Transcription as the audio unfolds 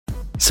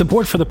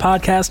Support for the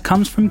podcast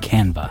comes from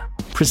Canva.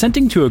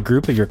 Presenting to a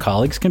group of your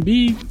colleagues can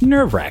be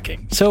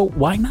nerve-wracking, so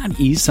why not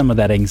ease some of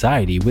that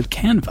anxiety with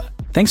Canva?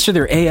 Thanks to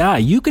their AI,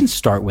 you can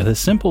start with a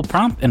simple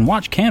prompt and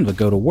watch Canva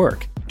go to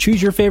work.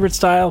 Choose your favorite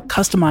style,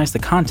 customize the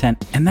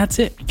content, and that's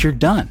it. You're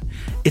done.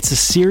 It's a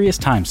serious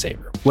time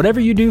saver.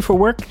 Whatever you do for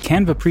work,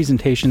 Canva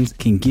presentations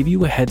can give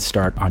you a head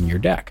start on your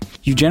deck.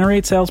 You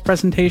generate sales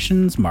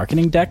presentations,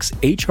 marketing decks,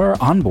 HR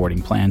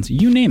onboarding plans,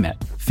 you name it.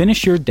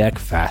 Finish your deck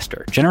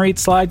faster. Generate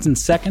slides in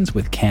seconds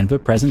with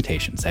Canva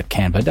presentations at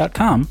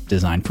canva.com,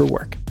 designed for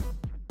work.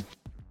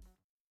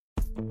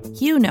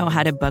 You know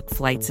how to book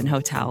flights and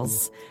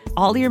hotels.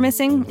 All you're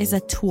missing is a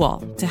tool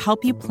to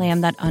help you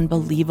plan that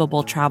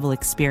unbelievable travel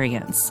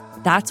experience.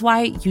 That's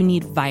why you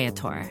need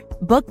Viator.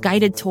 Book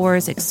guided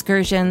tours,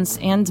 excursions,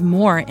 and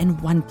more in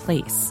one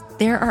place.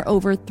 There are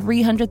over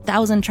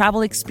 300,000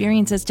 travel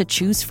experiences to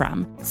choose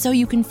from, so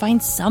you can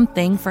find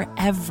something for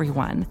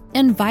everyone.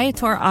 And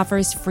Viator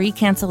offers free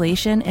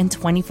cancellation and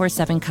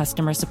 24/7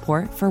 customer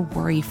support for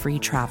worry-free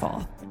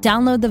travel.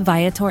 Download the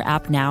Viator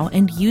app now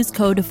and use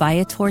code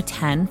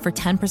Viator10 for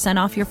 10%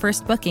 off your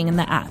first booking in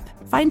the app.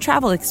 Find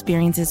travel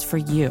experiences for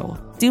you.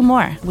 Do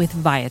more with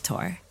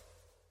Viator.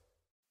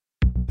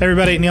 Hey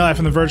everybody, Neil F.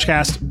 from the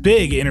Vergecast.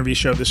 Big interview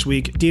show this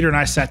week. Dieter and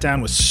I sat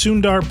down with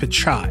Sundar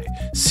Pichai,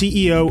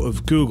 CEO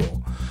of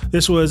Google.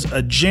 This was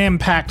a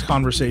jam-packed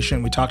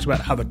conversation. We talked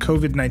about how the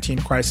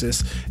COVID-19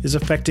 crisis is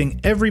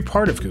affecting every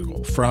part of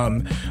Google,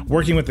 from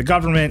working with the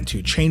government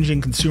to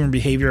changing consumer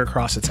behavior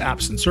across its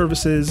apps and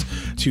services,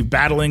 to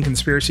battling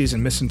conspiracies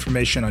and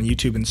misinformation on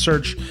YouTube and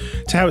search,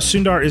 to how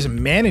Sundar is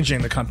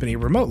managing the company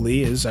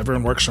remotely as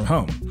everyone works from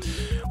home.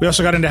 We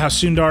also got into how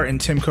Sundar and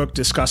Tim Cook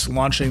discussed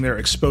launching their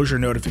exposure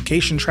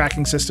notification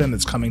tracking system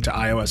that's coming to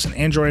iOS and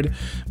Android.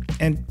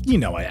 And you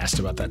know I asked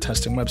about that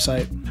testing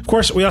website. Of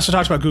course, we also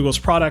talked about Google's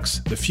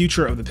products, the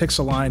future of the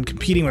Pixel line,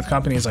 competing with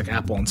companies like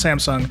Apple and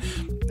Samsung,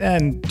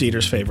 and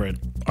Dieter's favorite,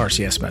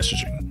 RCS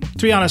messaging.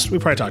 To be honest, we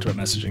probably talked about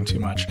messaging too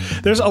much.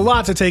 There's a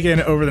lot to take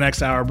in over the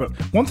next hour, but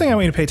one thing I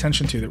want you to pay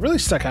attention to that really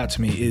stuck out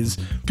to me is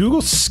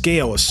Google's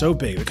scale is so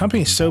big, the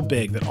company is so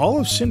big, that all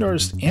of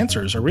Sundar's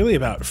answers are really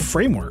about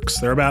frameworks.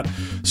 They're about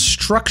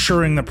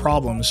structuring the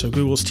problems so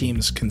Google's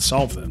teams can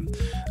solve them.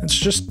 It's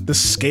just the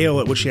scale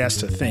at which he has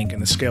to think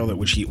and the scale at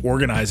which he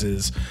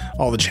organizes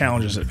all the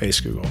challenges that face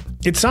Google.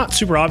 It's not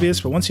super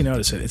obvious, but once you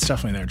notice it, it's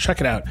definitely there. Check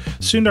it out.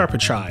 Sundar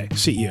Pichai,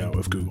 CEO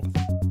of Google.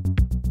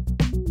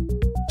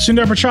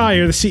 Sundar Pichai,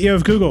 you're the CEO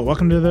of Google.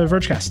 Welcome to the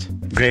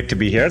Vergecast. Great to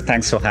be here.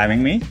 Thanks for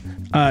having me.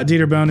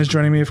 Dieter Bohn is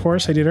joining me, of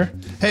course. Hey, Dieter.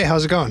 Hey,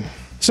 how's it going?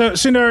 So,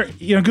 Sundar,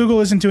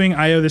 Google isn't doing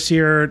I.O. this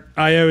year.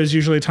 I.O. is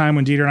usually a time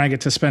when Dieter and I get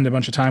to spend a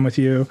bunch of time with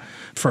you.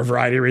 For a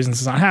variety of reasons,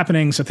 it's not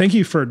happening. So thank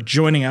you for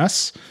joining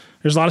us.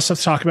 There's a lot of stuff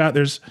to talk about.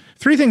 There's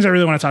three things I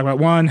really want to talk about.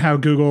 One, how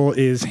Google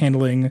is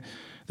handling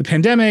the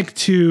pandemic.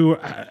 Two,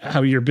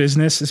 how your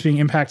business is being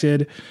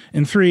impacted.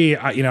 And three,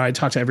 I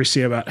talk to every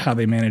CEO about how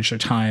they manage their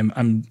time.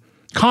 I'm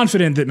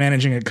confident that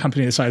managing a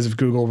company the size of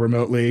Google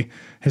remotely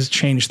has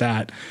changed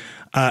that.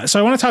 So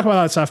I want to talk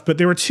about that stuff, but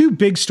there were two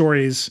big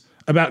stories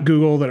about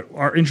Google that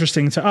are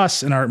interesting to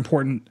us and are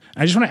important.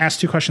 I just want to ask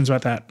two questions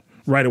about that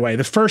right away.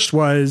 The first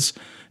was,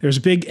 there's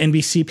a big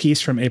NBC piece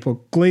from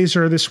April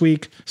Glaser this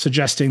week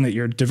suggesting that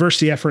your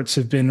diversity efforts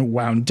have been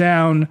wound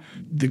down.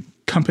 The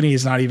company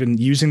is not even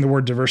using the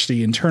word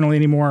diversity internally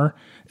anymore.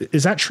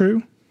 Is that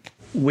true?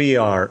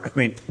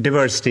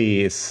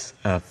 Diversity is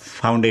a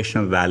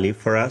foundational value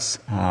for us,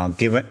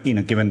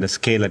 given the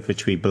scale at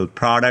which we build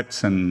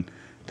products and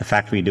the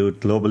fact we do it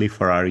globally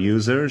for our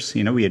users.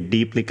 We are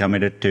deeply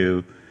committed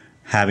to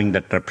having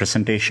that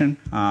representation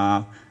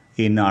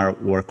in our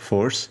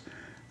workforce.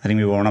 I think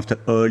we were one of the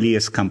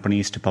earliest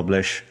companies to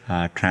publish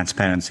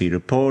transparency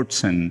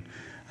reports, and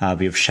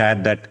we've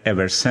shared that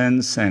ever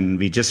since. And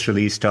we just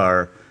released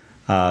our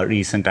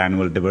recent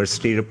annual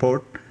diversity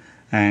report.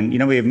 And,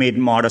 we've made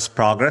modest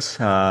progress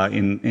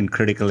in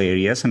critical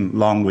areas and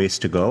long ways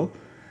to go.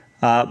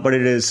 But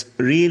it is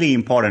really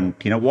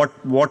important.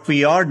 What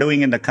we are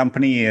doing in the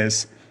company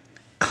is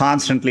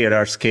constantly at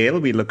our scale.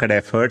 We look at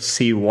efforts,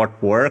 see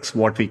what works,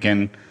 what we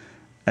can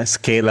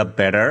scale up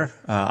better.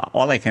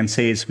 All I can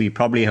say is we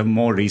probably have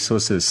more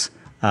resources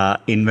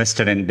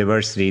invested in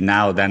diversity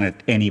now than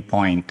at any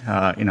point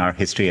in our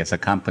history as a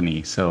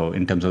company. So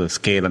in terms of the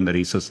scale and the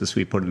resources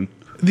we put in.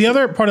 The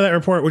other part of that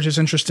report, which is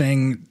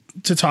interesting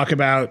to talk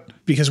about,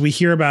 because we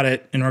hear about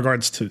it in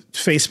regards to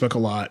Facebook a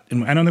lot,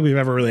 and I don't think we've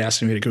ever really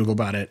asked anybody at Google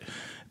about it,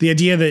 the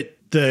idea that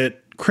the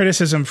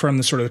criticism from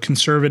the sort of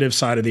conservative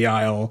side of the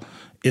aisle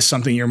is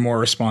something you're more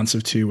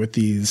responsive to with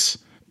these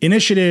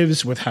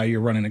initiatives, with how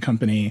you're running a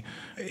company.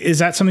 Is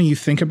that something you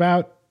think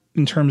about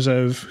in terms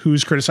of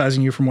who's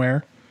criticizing you from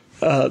where?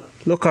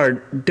 Look, our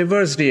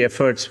diversity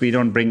efforts, we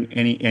don't bring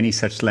any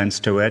such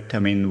lens to it. I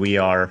mean, we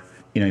are,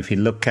 if you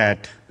look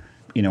at,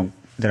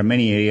 there are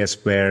many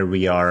areas where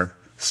we are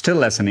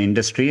still as an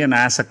industry and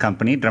as a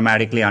company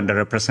dramatically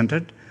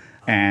underrepresented.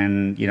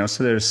 And,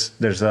 so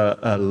there's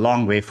a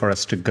long way for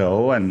us to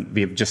go, and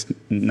we've just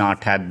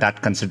not had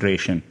that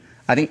consideration.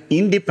 I think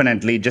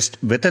independently, just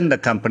within the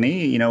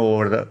company,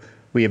 over the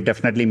we have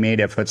definitely made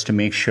efforts to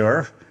make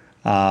sure,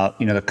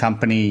 the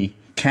company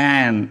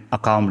can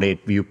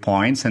accommodate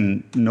viewpoints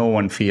and no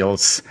one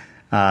feels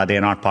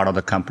they're not part of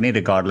the company,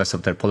 regardless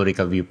of their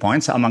political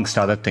viewpoints, amongst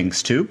other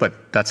things too.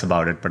 But that's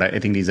about it. But I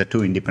think these are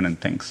two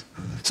independent things.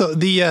 So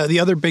the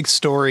other big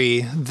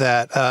story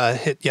that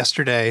hit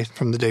yesterday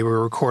from the day we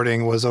were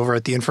recording was over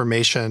at The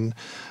Information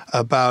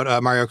about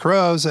Mario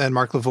Caroz and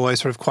Mark Lavoie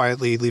sort of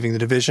quietly leaving the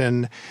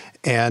division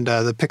and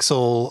the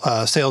Pixel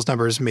sales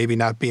numbers maybe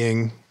not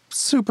being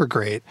super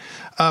great.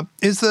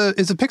 Is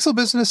the Pixel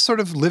business sort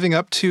of living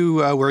up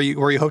to where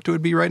you hoped it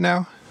would be right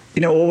now?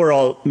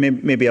 Overall,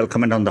 maybe I'll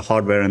comment on the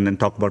hardware and then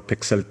talk about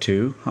Pixel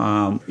too.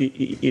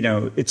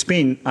 It's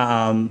been,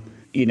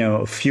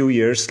 a few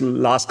years,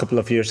 last couple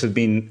of years has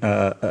been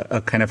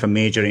a kind of a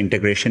major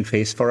integration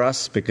phase for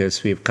us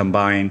because we've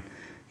combined,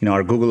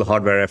 our Google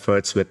hardware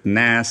efforts with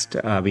Nest.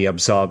 We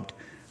absorbed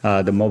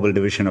the mobile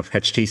division of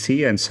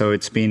HTC. And so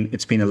it's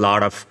been a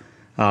lot of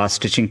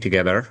stitching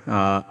together.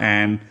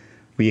 And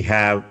we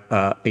have,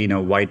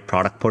 wide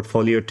product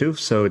portfolio too.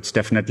 So it's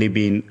definitely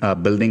been a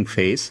building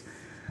phase.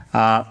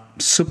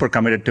 Super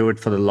committed to it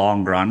for the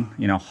long run.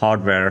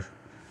 Hardware,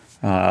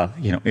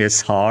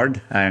 is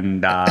hard,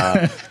 and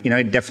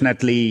it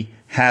definitely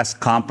has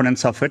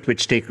components of it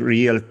which take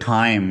real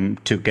time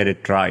to get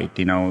it right.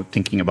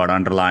 Thinking about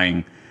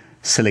underlying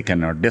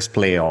silicon or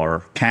display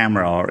or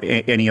camera or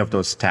any of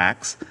those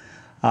stacks,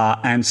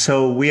 and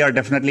so we are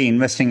definitely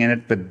investing in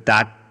it with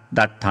that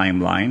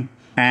timeline.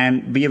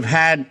 And we have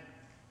had,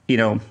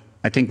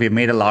 I think we've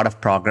made a lot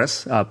of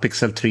progress.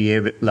 Pixel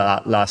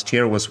 3a last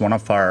year was one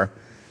of our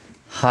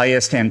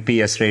highest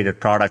NPS rated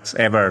products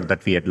ever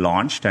that we had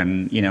launched,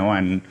 and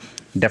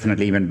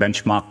definitely even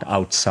benchmarked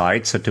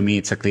outside. So to me,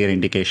 it's a clear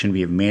indication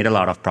we have made a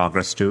lot of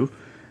progress too.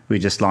 We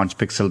just launched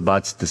Pixel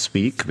Buds this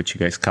week, which you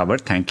guys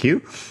covered. Thank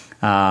you.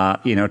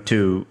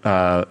 To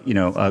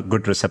a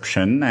good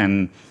reception,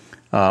 and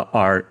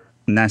our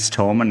Nest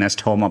Home and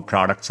Nest Home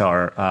products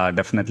are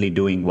definitely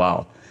doing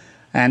well.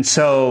 And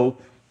so,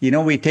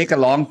 we take a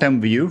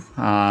long-term view.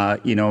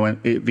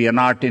 We are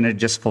not in it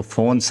just for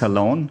phones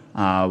alone.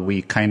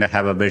 We kind of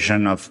have a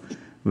vision of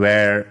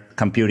where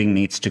computing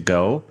needs to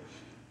go.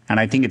 And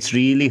I think it's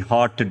really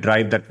hard to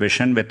drive that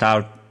vision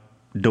without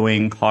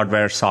doing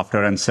hardware,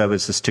 software, and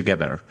services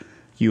together.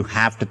 You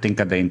have to think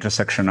at the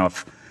intersection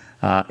of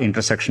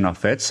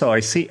it. So I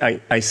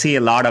see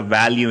a lot of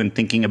value in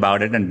thinking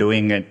about it and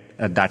doing it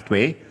that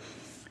way.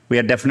 We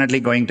are definitely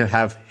going to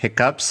have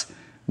hiccups.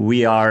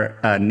 We are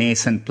a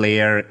nascent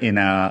player in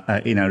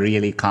a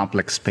really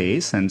complex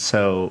space, and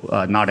so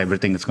not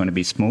everything is going to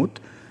be smooth.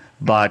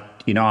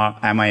 But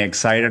am I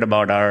excited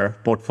about our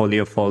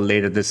portfolio for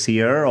later this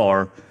year,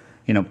 or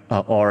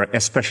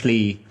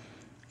especially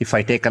if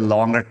I take a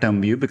longer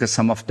term view, because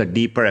some of the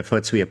deeper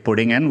efforts we are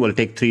putting in will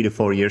take 3 to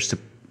 4 years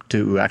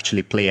to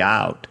actually play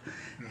out.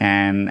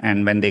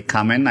 And when they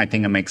come in, I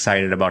think I'm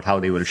excited about how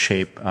they will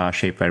shape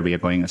where we are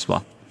going as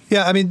well.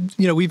 Yeah, I mean,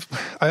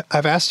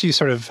 I've asked you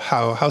sort of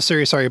how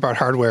serious are you about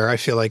hardware? I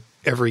feel like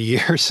every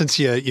year since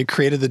you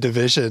created the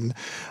division,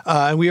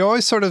 and we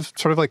always sort of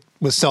like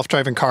with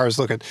self-driving cars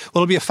look at,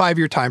 well, it'll be a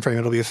 5-year time frame.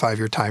 It'll be a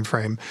 5-year time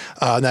frame.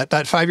 That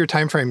 5-year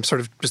time frame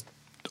sort of just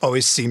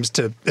always seems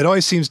to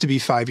be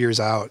 5 years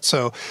out.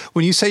 So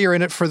when you say you're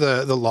in it for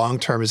the long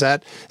term, is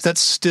that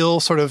still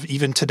sort of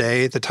even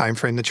today the time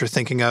frame that you're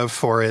thinking of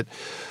for it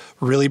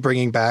really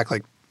bringing back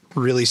like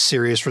really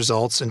serious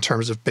results in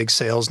terms of big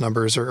sales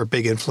numbers or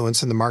big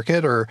influence in the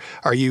market, or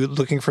are you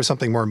looking for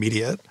something more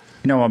immediate?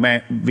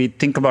 We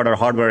think about our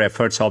hardware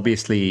efforts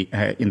obviously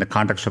in the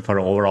context of our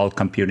overall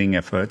computing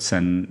efforts,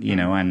 and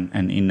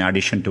and in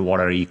addition to what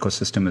our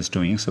ecosystem is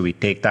doing, so we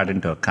take that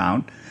into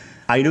account.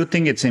 I do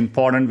think it's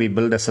important we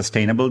build a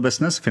sustainable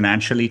business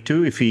financially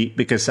too,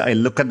 because I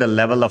look at the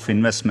level of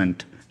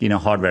investment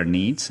hardware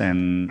needs,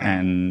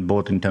 and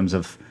both in terms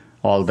of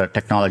all the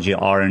technology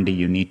R&D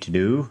you need to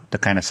do, the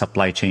kind of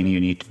supply chain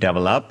you need to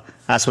develop,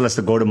 as well as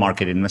the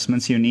go-to-market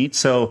investments you need.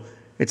 So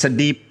it's a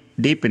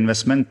deep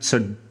investment.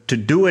 So to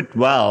do it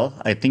well,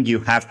 I think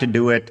you have to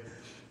do it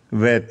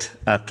with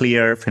a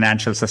clear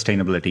financial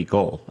sustainability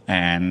goal.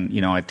 And,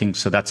 I think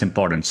so that's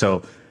important.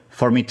 So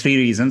for me, 3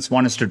 reasons.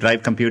 One is to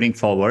drive computing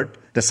forward.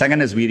 The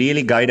second is we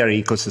really guide our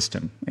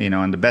ecosystem,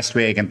 and the best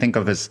way I can think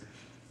of is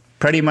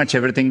pretty much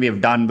everything we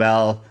have done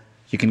well.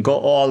 You can go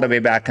all the way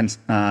back in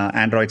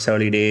Android's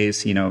early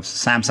days.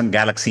 Samsung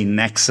Galaxy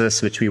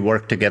Nexus, which we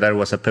worked together,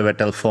 was a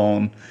pivotal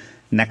phone.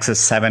 Nexus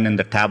 7 in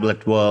the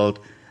tablet world.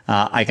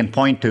 I can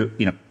point to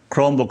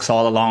Chromebooks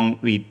all along.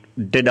 We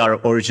did our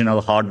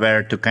original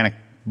hardware to kind of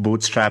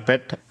bootstrap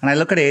it. And I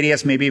look at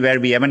areas maybe where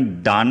we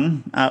haven't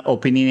done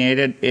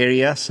opinionated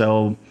area.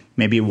 So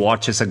maybe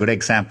watch is a good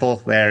example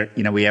where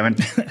we haven't.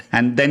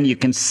 And then you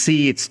can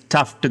see it's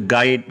tough to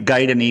guide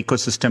an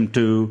ecosystem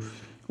to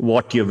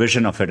what your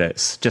vision of it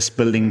is, just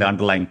building the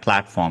underlying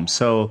platform.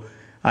 So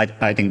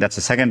I think that's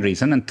the second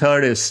reason. And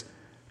third is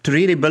to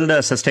really build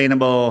a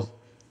sustainable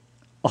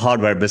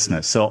hardware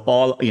business. So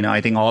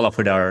I think all of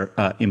it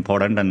are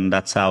important, and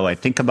that's how I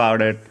think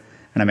about it.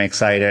 And I'm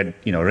excited,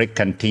 Rick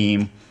and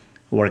team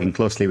working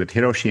closely with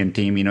Hiroshi and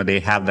team, they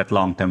have that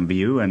long-term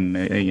view, and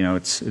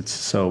it's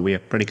so we are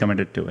pretty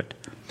committed to it.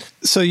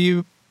 So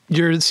you're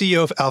the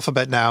CEO of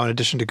Alphabet now, in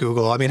addition to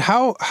Google. I mean,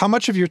 how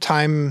much of your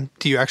time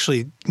do you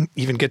actually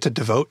even get to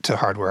devote to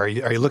hardware? Are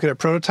you looking at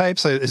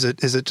prototypes? Is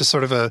it just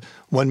sort of a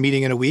one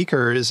meeting in a week,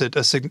 or is it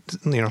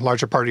a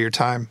larger part of your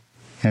time?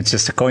 It's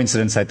just a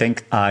coincidence. I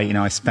think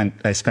I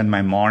spent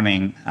my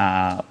morning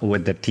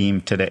with the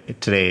team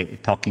today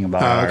talking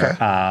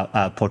about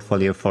our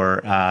portfolio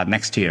for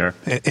next year.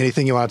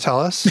 Anything you want to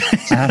tell us?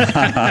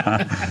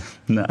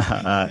 No,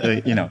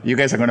 you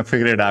guys are going to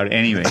figure it out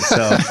anyway.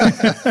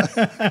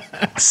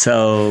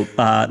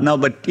 No,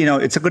 but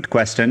it's a good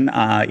question.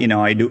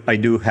 I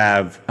do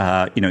have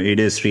it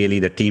is really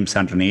the teams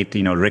underneath.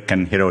 Rick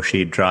and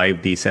Hiroshi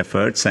drive these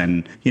efforts,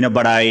 and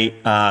but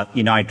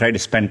I try to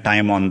spend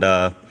time on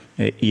the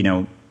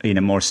in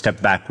a more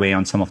step back way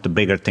on some of the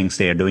bigger things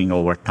they are doing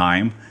over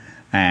time,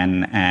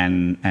 and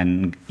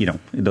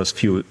those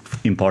few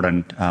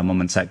important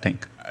moments, I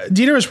think.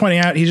 Dieter was pointing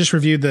out he just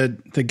reviewed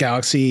the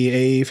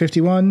Galaxy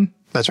A51.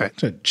 That's right.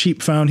 It's a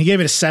cheap phone. He gave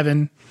it a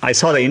 7. I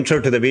saw the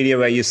intro to the video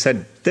where you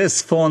said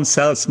this phone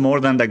sells more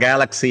than the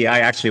Galaxy. I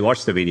actually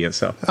watched the video,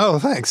 so. Oh,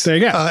 thanks. There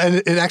you go. And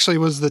it actually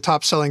was the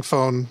top selling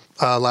phone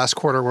last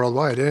quarter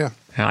worldwide. Yeah.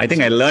 I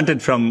think I learned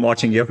it from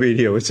watching your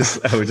video, which is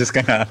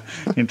kind of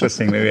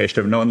interesting. Maybe I should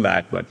have known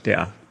that, but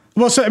yeah.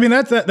 Well, so I mean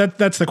that's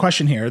the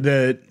question here.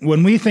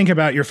 When we think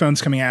about your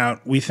phones coming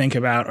out, we think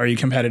about, are you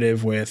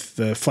competitive with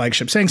the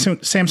flagship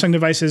Samsung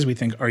devices? We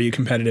think, are you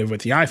competitive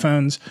with the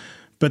iPhones?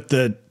 But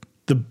the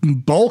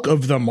bulk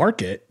of the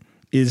market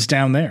is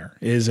down there,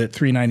 is at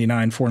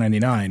 $399,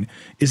 $499.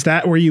 Is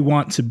that where you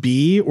want to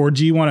be, or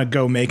do you want to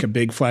go make a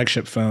big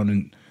flagship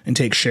phone and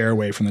take share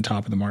away from the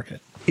top of the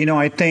market?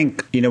 I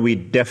think, we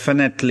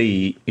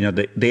definitely,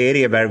 the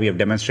area where we have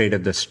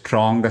demonstrated the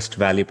strongest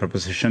value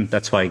proposition,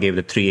 that's why I gave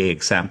the 3A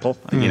example.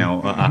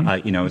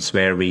 It's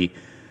where we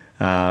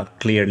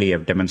clearly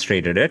have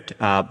demonstrated it.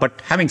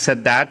 But having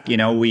said that,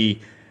 we,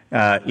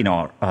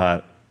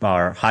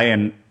 our high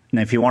end,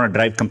 if you want to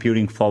drive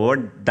computing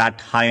forward, that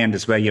high end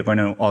is where you're going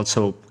to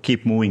also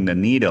keep moving the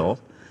needle.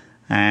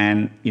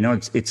 And,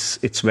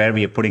 it's where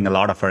we are putting a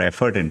lot of our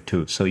effort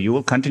into. So you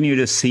will continue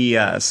to see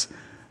us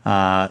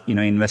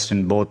invest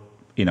in both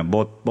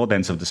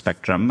ends of the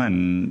spectrum.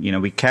 And,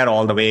 we care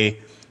all the way,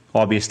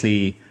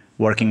 obviously,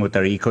 working with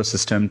our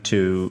ecosystem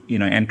to,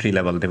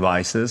 entry-level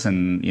devices.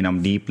 And,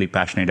 I'm deeply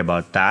passionate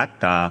about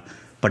that.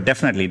 But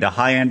definitely, the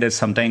high end is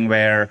something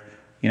where,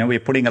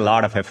 we're putting a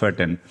lot of effort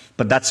in.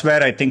 But that's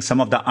where I think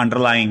some of the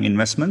underlying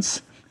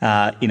investments,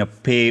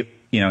 pay,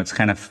 it's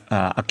kind of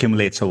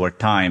accumulates over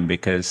time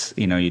because,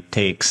 it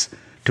takes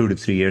 2 to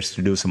 3 years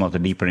to do some of the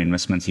deeper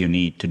investments you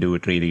need to do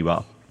it really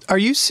well. Are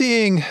you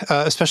seeing,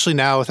 especially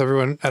now with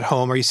everyone at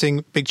home, are you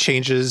seeing big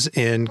changes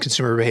in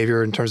consumer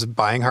behavior in terms of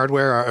buying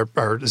hardware?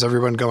 Or is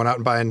everyone going out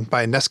and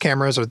buying Nest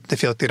cameras, or they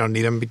feel like they don't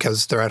need them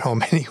because they're at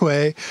home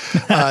anyway?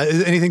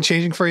 Is anything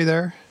changing for you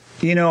there?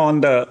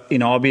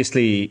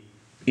 Obviously,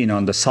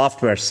 on the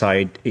software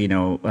side, we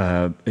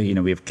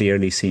have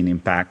clearly seen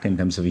impact in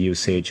terms of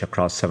usage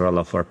across several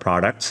of our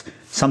products.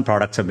 Some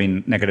products have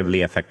been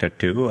negatively affected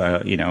too,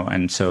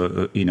 and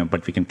so,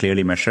 but we can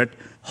clearly measure it.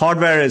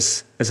 Hardware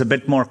is a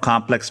bit more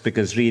complex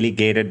because really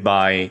gated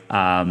by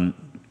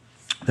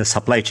the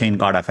supply chain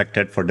got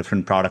affected for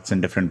different products in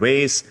different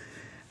ways,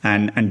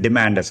 and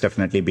demand has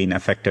definitely been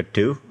affected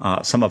too.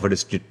 Some of it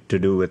is to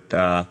do with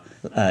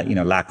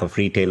lack of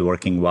retail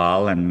working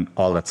well and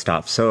all that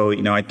stuff. So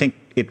I think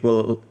it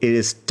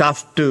is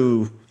tough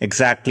to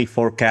exactly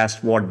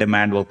forecast what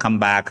demand will come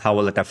back, how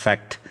will it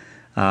affect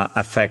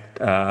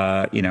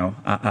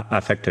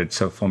it.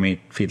 So for me, it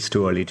feels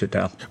too early to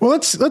tell. Well,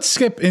 let's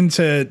skip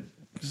into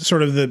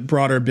sort of the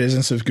broader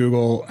business of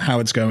Google,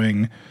 how it's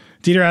going.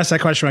 Dieter asked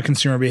that question about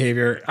consumer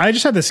behavior. I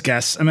just had this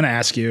guess. I'm going to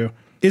ask you,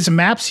 is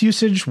Maps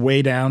usage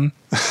way down?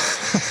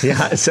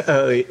 Yeah.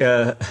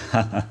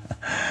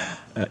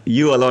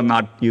 You alone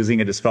not using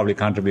it is probably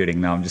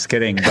contributing. No, I'm just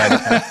kidding.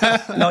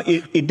 But no,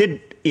 it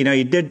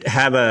did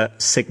have a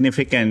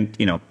significant,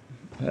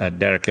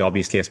 directly,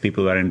 obviously, as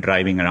people were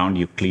driving around,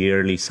 you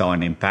clearly saw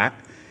an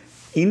impact.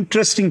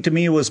 Interesting to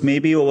me was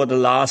maybe over the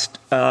last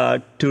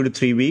 2 to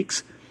 3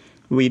 weeks,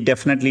 we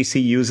definitely see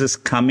users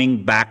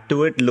coming back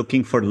to it,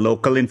 looking for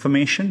local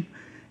information.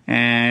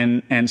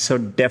 And so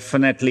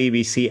definitely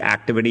we see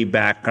activity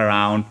back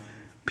around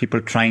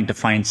people trying to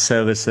find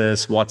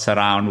services, what's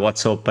around,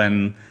 what's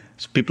open.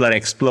 So people are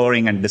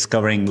exploring and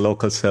discovering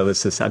local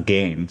services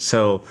again.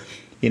 So,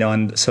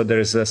 and so there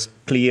is this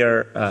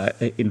clear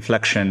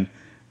inflection,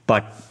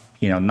 but,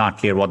 not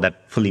clear what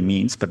that fully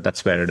means, but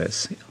that's where it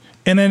is.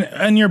 And then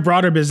in your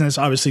broader business,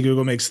 obviously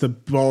Google makes the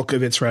bulk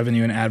of its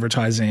revenue in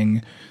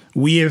advertising.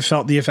 We have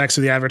felt the effects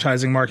of the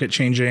advertising market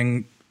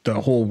changing.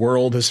 The whole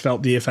world has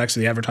felt the effects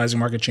of the advertising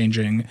market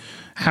changing.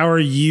 How are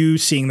you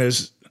seeing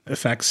those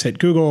effects hit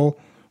Google?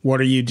 What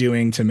are you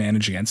doing to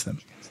manage against them?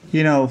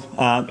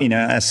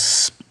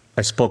 As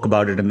I spoke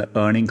about it in the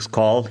earnings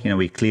call,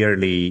 we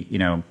clearly,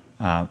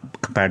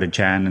 compared to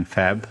Jan and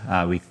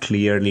Feb. We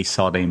clearly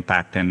saw the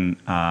impact in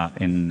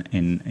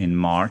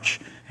March.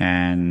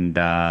 And,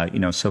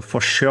 so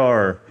for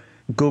sure,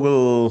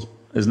 Google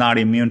is not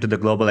immune to the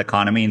global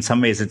economy. In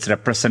some ways, it's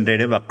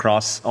representative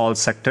across all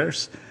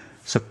sectors.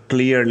 So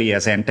clearly,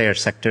 as entire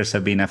sectors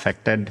have been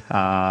affected,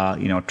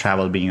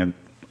 travel being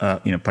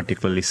a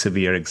particularly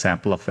severe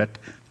example of it,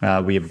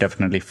 we have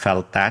definitely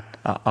felt that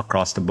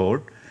across the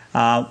board.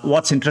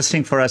 What's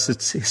interesting for us,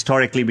 it's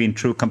historically been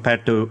true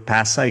compared to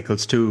past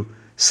cycles too.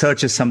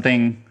 Search is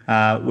something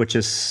which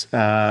is,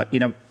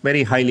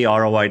 very highly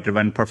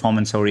ROI-driven,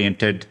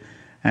 performance-oriented.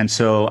 And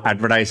so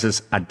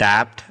advertisers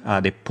adapt,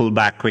 they pull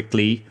back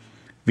quickly.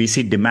 We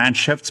see demand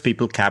shifts,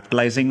 people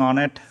capitalizing on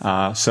it.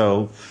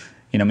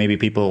 Maybe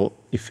people,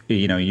 if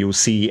you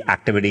see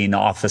activity in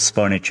office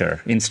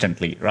furniture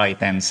instantly,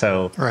 right? And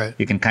so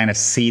you can kind of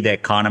see the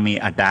economy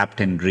adapt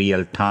in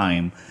real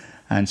time.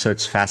 And so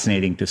it's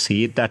fascinating to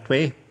see it that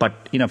way.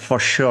 But, for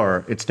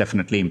sure, it's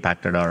definitely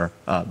impacted our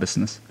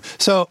business.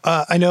 So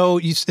I know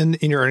you, in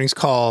your earnings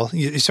call,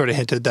 you sort of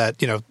hinted that,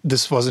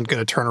 this wasn't going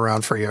to turn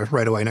around for you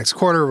right away next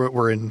quarter.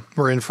 We're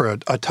in for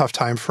a tough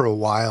time for a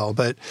while.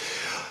 But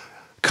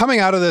coming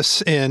out of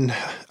this in,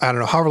 I don't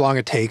know, however long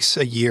it takes,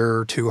 a year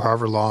or two,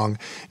 however long,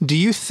 do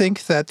you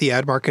think that the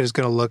ad market is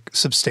going to look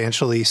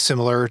substantially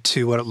similar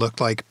to what it looked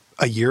like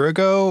a year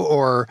ago?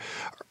 Or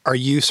are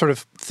you sort of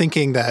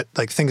thinking that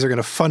like things are going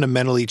to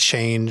fundamentally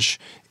change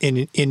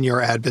in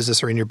your ad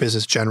business or in your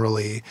business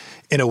generally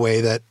in a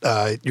way that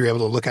you're able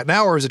to look at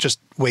now, or is it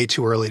just way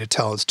too early to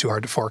tell? It's too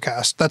hard to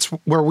forecast. That's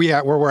where we're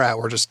at.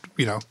 We're just,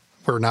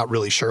 we're not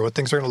really sure what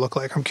things are going to look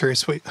like. I'm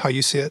curious how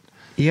you see it.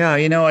 Yeah,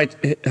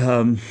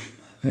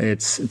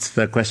 it's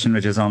the question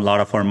which is on a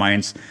lot of our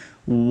minds.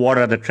 What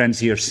are the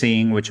trends you're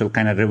seeing which will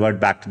kind of revert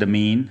back to the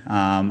mean?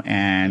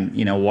 And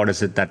what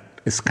is it that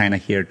is kind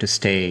of here to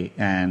stay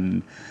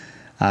and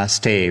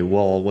stay?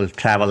 Will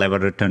travel ever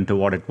return to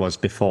what it was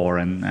before,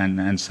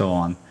 and so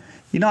on?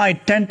 I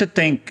tend to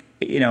think,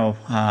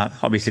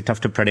 obviously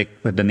tough to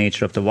predict with the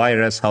nature of the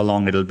virus, how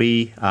long it'll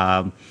be.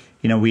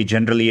 We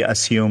generally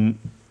assume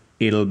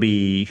it'll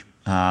be,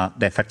 the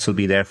effects will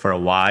be there for a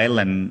while,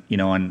 and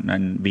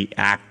we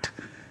act.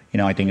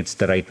 I think it's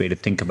the right way to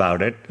think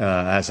about it.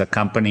 As a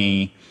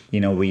company,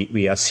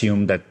 we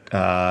assume that,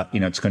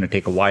 it's going to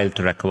take a while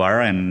to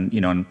recover,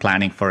 and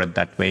planning for it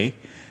that way.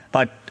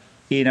 But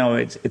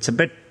it's a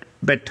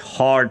bit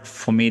hard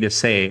for me to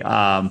say.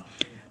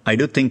 I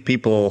do think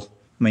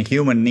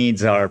human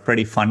needs are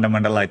pretty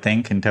fundamental, I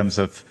think, in terms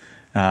of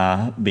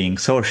being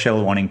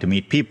social, wanting to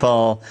meet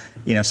people.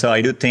 So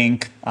I do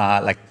think,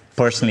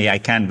 personally, I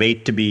can't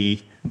wait to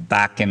be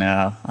back in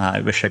I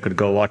wish I could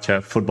go watch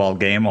a football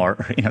game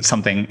or,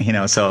 something,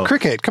 so.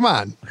 Cricket, come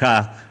on.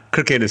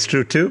 Cricket is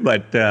true too,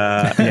 but,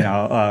 but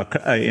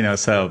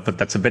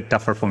that's a bit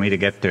tougher for me to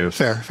get to.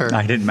 Fair.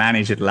 I did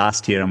manage it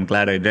last year. I'm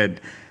glad I did.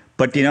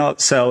 But,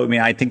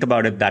 I think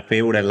about it that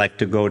way. Would I like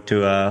to go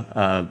to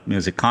a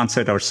music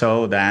concert or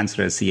so? The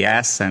answer is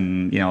yes.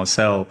 And,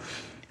 so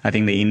I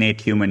think the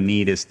innate human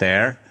need is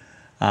there.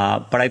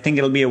 But I think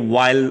it'll be a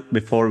while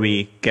before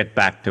we get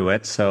back to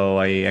it. So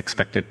I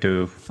expect it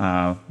to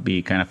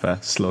be kind of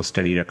a slow,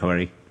 steady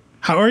recovery.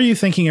 How are you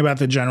thinking about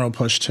the general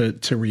push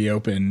to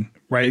reopen,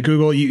 right?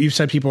 Google, you've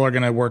said people are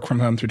going to work from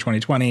home through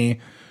 2020.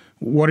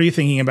 What are you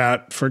thinking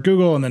about for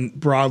Google? And then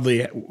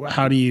broadly,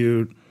 how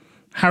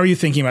are you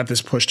thinking about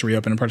this push to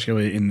reopen, and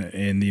particularly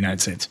in the United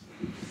States?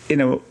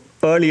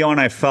 Early on,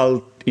 I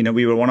felt,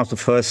 we were one of the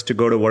first to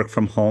go to work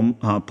from home,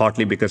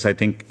 partly because I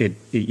think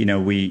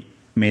we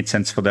made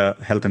sense for the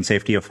health and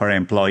safety of our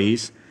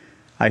employees.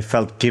 I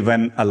felt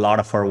given a lot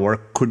of our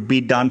work could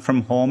be done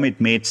from home, it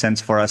made sense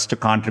for us to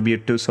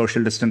contribute to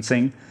social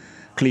distancing.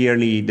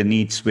 Clearly, the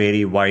needs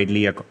vary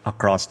widely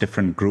across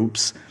different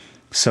groups.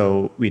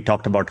 So we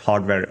talked about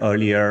hardware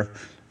earlier,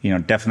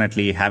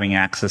 definitely having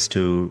access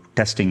to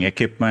testing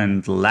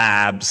equipment,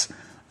 labs.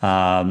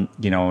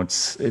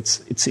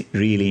 It's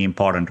really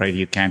important, right?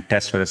 You can't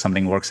test whether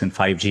something works in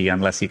 5G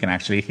unless you can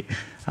actually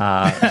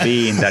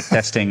be in that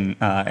testing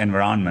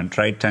environment,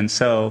 right? And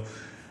so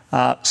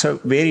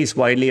it varies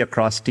widely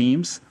across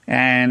teams.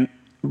 And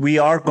we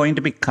are going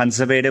to be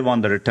conservative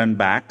on the return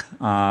back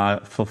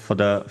for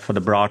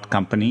the broad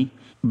company.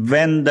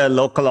 When the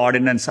local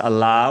ordinance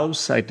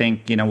allows, I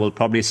think, we'll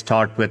probably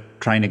start with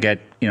trying to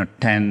get,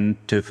 10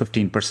 to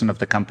 15% of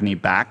the company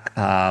back.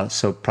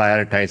 So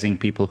prioritizing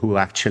people who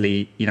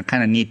actually,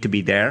 kind of need to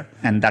be there.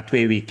 And that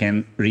way we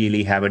can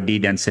really have a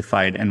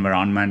de-densified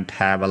environment,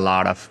 have a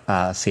lot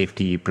of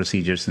safety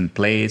procedures in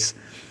place.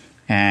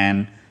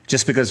 And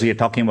just because we are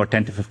talking about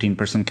 10 to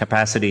 15%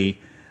 capacity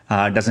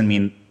doesn't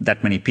mean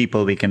that many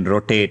people. We can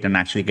rotate and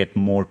actually get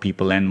more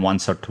people in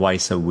once or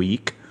twice a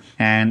week.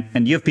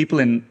 And you have people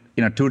in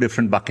two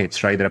different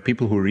buckets, right? There are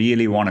people who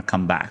really want to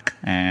come back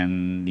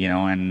and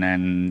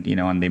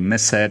they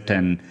miss it.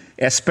 And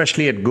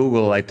especially at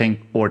Google, I think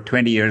over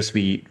 20 years,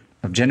 we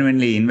have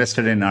genuinely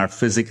invested in our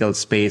physical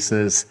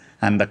spaces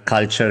and the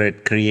culture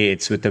it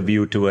creates with a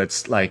view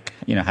towards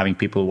having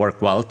people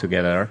work well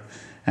together.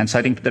 And so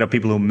I think there are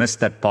people who miss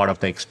that part of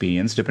the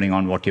experience, depending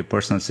on what your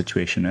personal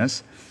situation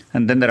is.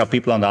 And then there are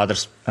people on the other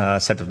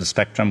set of the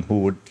spectrum who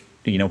would,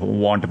 who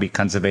want to be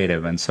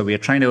conservative. And so we are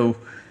trying to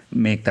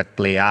make that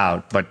play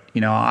out. But,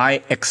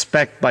 I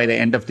expect by the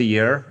end of the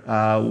year,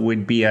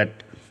 we'd be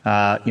at,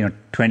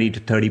 20 to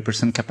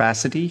 30%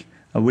 capacity,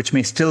 which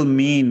may still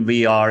mean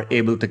we are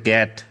able to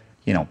get,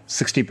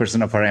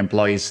 60% of our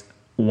employees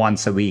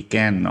once a week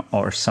in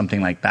or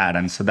something like that.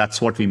 And so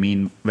that's what we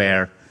mean,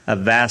 where a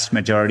vast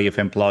majority of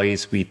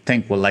employees we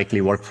think will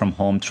likely work from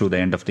home through the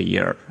end of the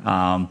year.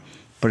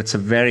 But it's a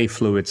very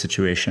fluid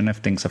situation. If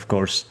things, of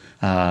course,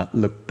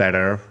 look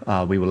better,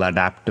 we will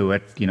adapt to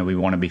it. We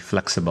want to be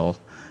flexible,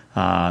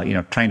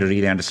 trying to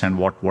really understand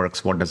what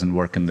works, what doesn't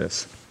work in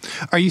this.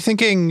 Are you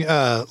thinking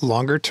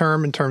longer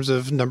term in terms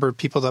of number of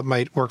people that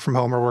might work from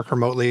home or work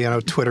remotely? I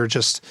know Twitter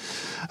just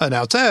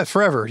announced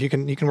forever. You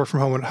can work from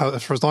home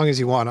for as long as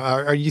you want.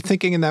 Are you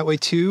thinking in that way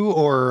too,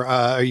 or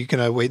are you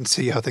going to wait and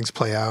see how things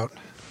play out?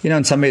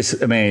 In some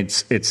ways, I mean,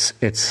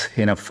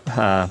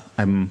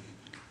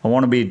 I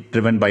want to be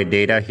driven by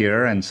data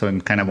here, and so I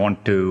kind of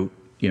want to,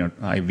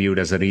 I view it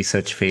as a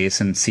research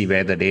phase and see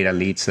where the data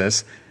leads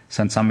us.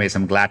 So in some ways,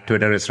 I'm glad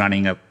Twitter is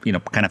running a,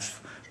 kind of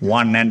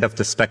one end of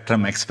the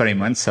spectrum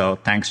experiment. So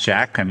thanks,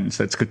 Jack. And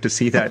so it's good to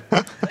see that,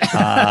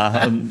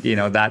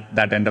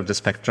 that end of the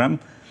spectrum.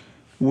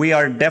 We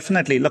are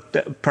definitely,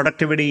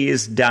 productivity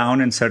is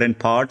down in certain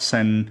parts.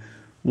 And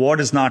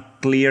what is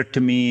not clear to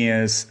me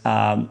is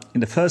in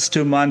the first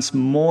 2 months,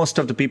 most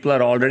of the people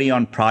are already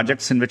on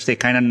projects in which they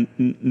kind of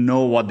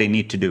know what they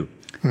need to do.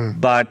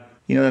 But,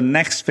 the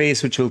next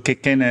phase which will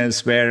kick in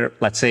is where,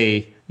 let's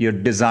say, you're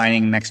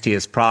designing next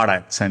year's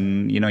products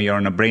and, you're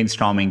in a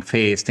brainstorming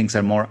phase. Things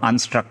are more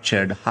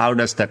unstructured. How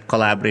does that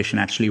collaboration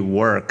actually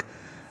work?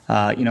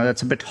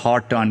 That's a bit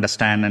hard to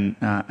understand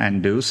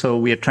and do. So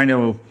we are trying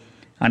to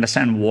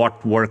understand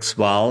what works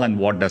well and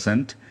what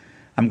doesn't.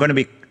 I'm going to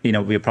be,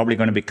 we're probably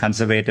going to be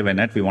conservative in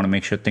it. We want to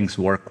make sure things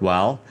work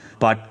well.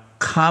 But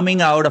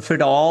coming out of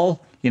it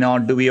all,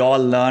 do we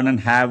all learn and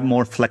have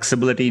more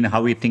flexibility in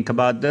how we think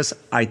about this?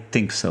 I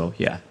think so.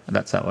 Yeah,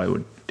 that's how I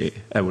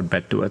would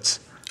bet towards.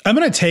 I'm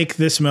going to take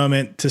this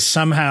moment to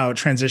somehow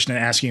transition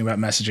and ask you about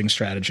messaging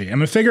strategy. I'm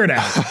going to figure it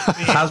out.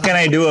 How can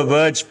I do a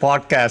Verge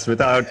podcast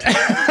without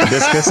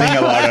discussing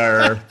about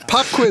our...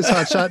 Pop quiz,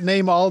 hotshot,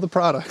 name all the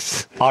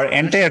products. Our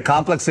entire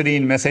complexity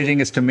in messaging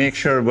is to make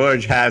sure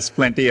Verge has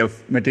plenty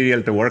of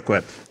material to work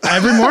with.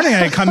 Every morning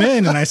I come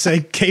in and I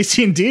say,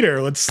 Casey and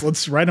Dieter,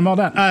 let's write them all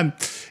down.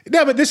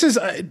 No, but this is...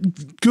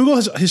 Google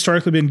has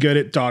historically been good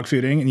at dog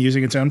fooding and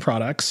using its own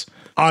products.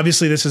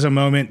 Obviously, this is a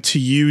moment to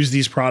use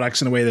these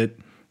products in a way that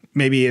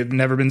maybe have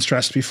never been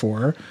stressed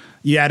before.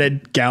 You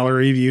added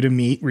gallery view to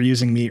Meet. We're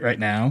using Meet right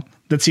now.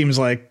 That seems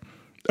like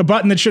a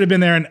button that should have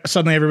been there, and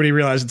suddenly everybody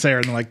realized it's there,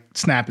 and they're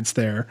snap, it's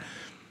there.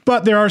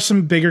 But there are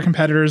some bigger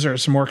competitors or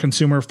some more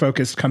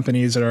consumer-focused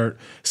companies that are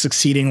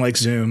succeeding, like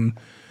Zoom.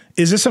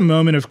 Is this a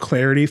moment of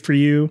clarity for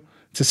you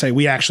to say,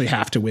 we actually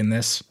have to win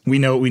this? We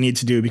know what we need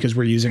to do because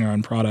we're using our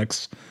own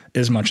products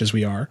as much as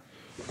we are.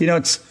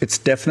 It's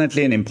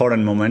definitely an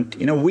important moment.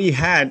 We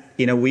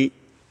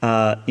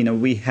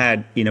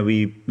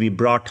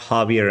brought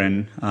Javier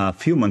in a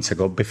few months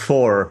ago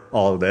before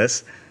all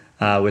this,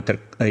 with a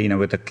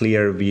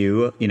clear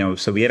view,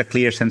 so we had a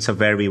clear sense of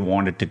where we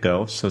wanted to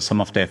go. So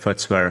some of the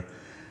efforts were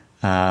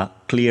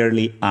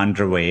clearly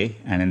underway,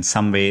 and in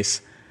some ways,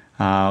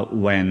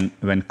 when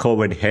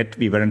COVID hit,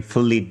 we weren't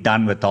fully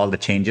done with all the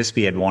changes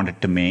we had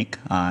wanted to make,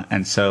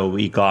 and so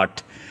we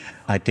got,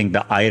 I think,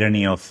 the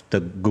irony of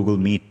the Google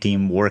Meet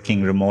team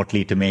working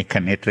remotely to make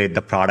and iterate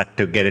the product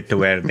to get it to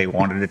where they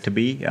wanted it to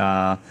be,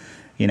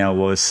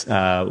 was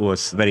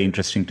very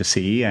interesting to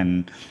see.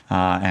 And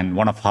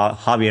one of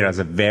Javier has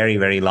a very,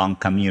 very long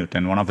commute,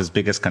 and one of his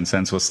biggest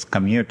concerns was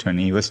commute when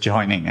he was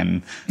joining,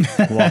 and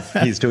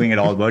he's doing it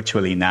all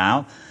virtually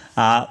now.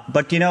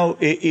 But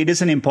it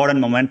is an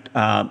important moment.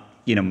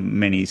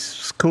 Many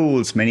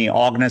schools, many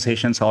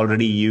organizations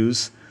already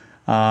use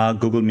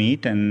Google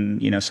Meet,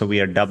 and so we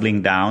are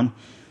doubling down.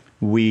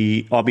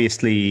 We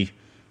obviously,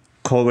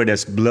 COVID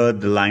has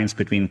blurred the lines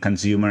between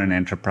consumer and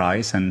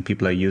enterprise, and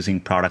people are using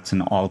products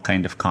in all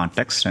kind of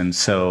contexts. And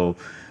so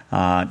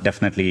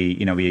definitely,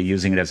 we are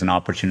using it as an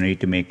opportunity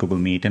to make Google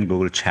Meet and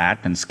Google Chat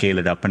and scale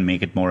it up and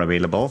make it more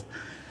available.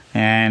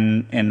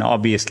 And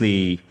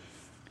obviously,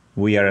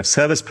 we are a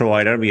service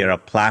provider. We are a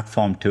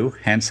platform too,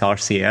 hence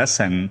RCS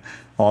and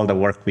all the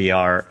work we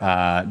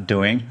are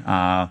doing.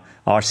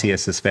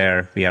 RCS is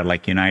where we are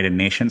like United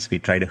Nations. We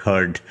try to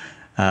herd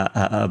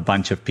a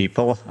bunch of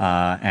people,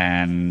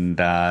 and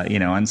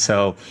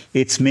so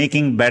it's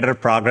making better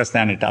progress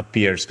than it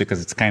appears,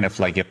 because it's kind of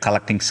like you're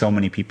collecting so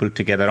many people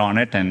together on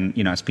it, and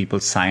as people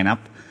sign up,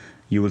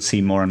 you will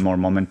see more and more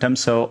momentum.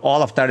 So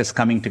all of that is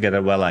coming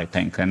together well, I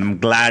think, and I'm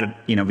glad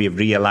we've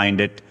realigned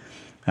it,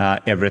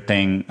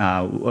 everything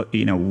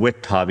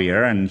with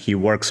Javier, and he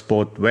works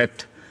both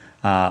with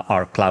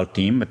our cloud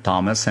team with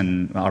Thomas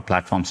and our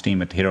platforms team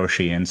with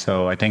Hiroshi. And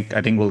so I think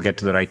we'll get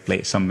to the right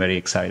place. I'm very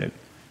excited.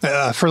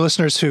 For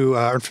listeners who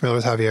aren't familiar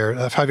with Javier,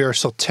 Javier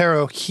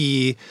Soltero,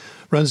 he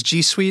runs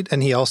G Suite,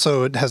 and he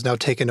also has now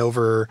taken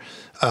over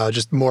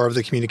just more of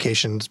the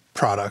communications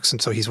products.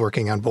 And so he's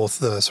working on both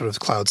the sort of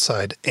cloud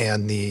side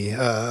and the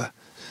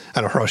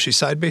Hiroshi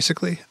side,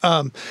 basically.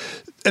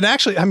 And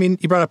actually, I mean,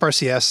 you brought up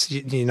RCS.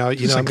 You know, I'm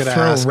going to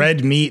ask. Throw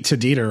red meat to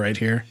Dieter right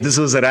here. This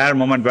was a rare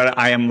moment where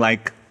I am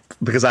like,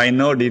 because I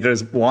know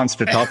Dieter wants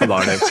to talk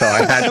about it, so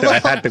I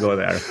had to go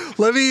there.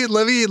 Let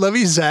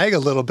me zag a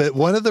little bit.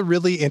 One of the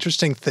really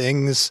interesting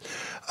things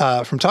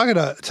from talking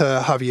to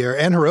Javier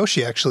and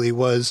Hiroshi actually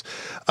was,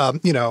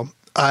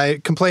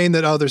 I complained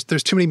that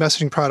there's too many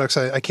messaging products.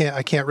 I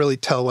can't really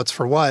tell what's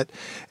for what,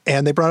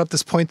 and they brought up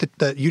this point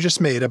that you just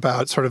made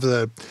about sort of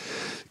the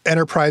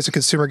enterprise and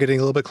consumer getting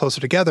a little bit closer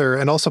together,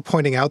 and also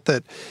pointing out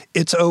that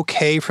it's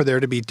okay for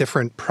there to be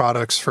different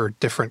products for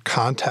different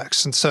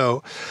contexts. And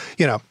so,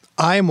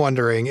 I'm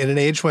wondering, in an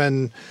age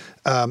when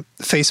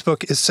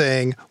Facebook is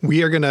saying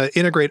we are going to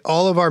integrate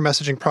all of our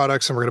messaging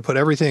products and we're going to put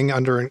everything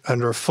under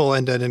a full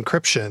end-to-end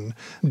encryption,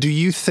 do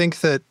you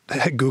think that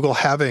Google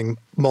having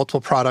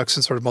multiple products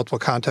and sort of multiple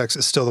contexts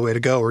is still the way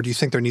to go, or do you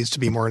think there needs to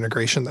be more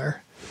integration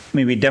there? I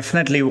mean, we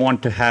definitely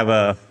want to have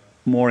a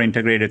more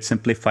integrated,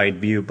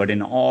 simplified view, but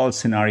in all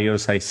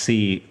scenarios, I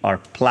see our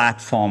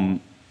platform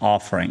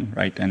offering,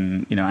 right?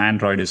 And,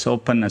 Android is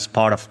open as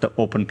part of the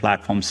open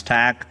platform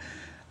stack.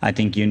 I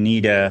think you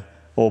need a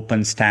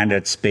open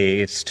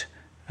standards-based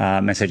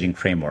messaging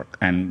framework,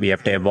 and we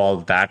have to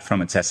evolve that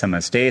from its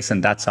SMS days,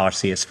 and that's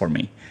RCS for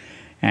me.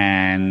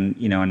 And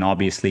and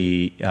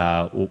obviously,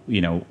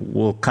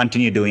 we'll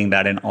continue doing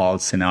that in all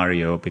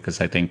scenario because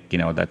I think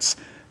that's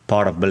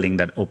part of building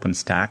that open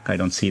stack. I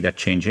don't see that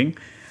changing.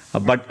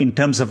 But in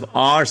terms of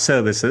our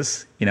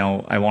services,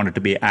 I want it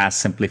to be as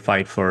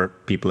simplified for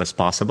people as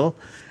possible.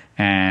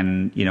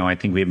 And, I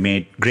think we've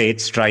made great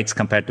strides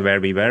compared to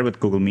where we were with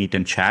Google Meet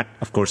and Chat.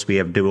 Of course, we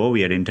have Duo.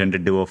 We had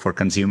intended Duo for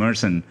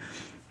consumers and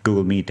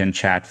Google Meet and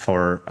Chat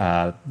for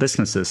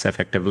businesses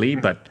effectively.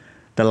 But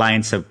the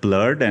lines have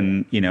blurred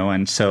and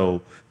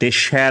so they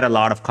share a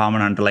lot of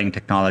common underlying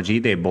technology.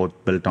 They both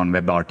built on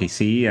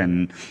WebRTC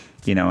and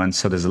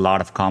so there's a lot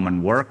of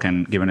common work,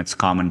 and given its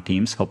common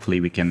teams,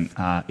 hopefully we can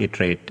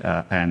iterate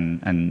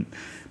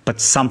but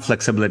some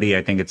flexibility.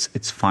 I think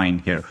it's fine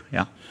here.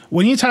 Yeah.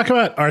 When you talk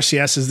about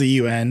RCS as the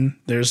UN,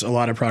 there's a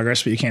lot of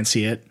progress, but you can't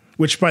see it,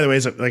 which, by the way,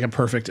 is like a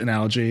perfect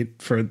analogy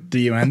for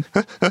the UN.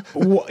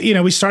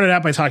 We started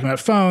out by talking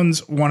about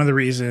phones. One of the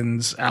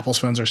reasons Apple's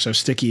phones are so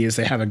sticky is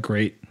they have a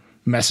great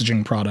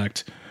messaging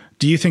product.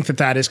 Do you think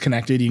that is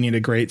connected? You need a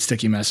great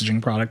sticky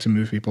messaging product to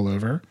move people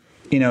over?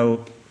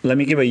 Let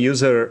me give a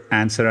user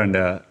answer and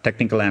a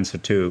technical answer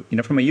too.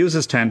 From a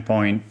user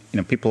standpoint,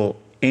 people,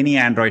 any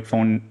Android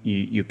phone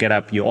you get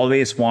up, you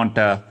always want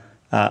a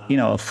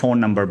phone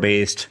number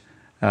based,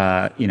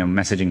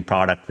 messaging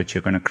product which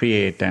you're going to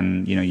create,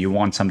 and you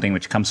want something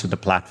which comes with the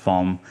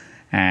platform,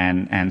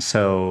 and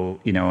so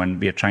and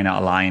we are trying to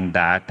align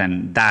that,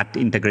 and that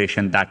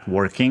integration, that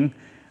working,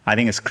 I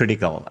think is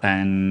critical,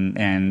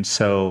 and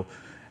so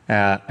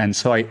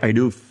I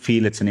do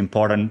feel it's an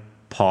important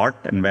part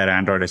and where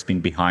Android has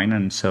been behind.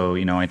 And so,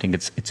 I think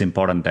it's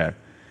important there.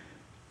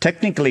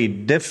 Technically,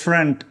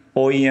 different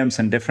OEMs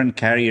and different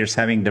carriers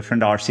having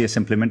different RCS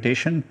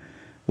implementation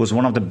was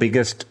one of the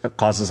biggest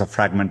causes of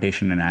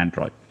fragmentation in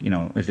Android.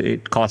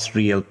 It caused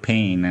real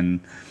pain.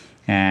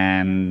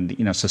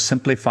 And so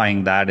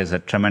simplifying that is a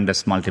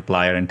tremendous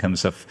multiplier in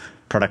terms of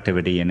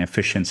productivity and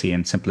efficiency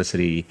and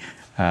simplicity.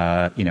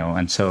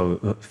 And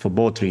so for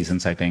both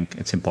reasons, I think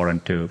it's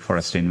important for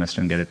us to invest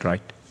and get it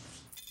right.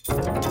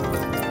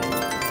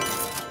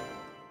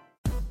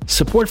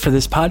 Support for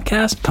this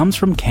podcast comes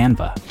from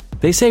Canva.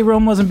 They say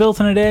Rome wasn't built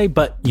in a day,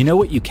 but you know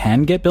what you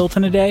can get built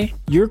in a day?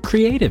 Your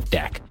creative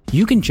deck.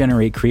 You can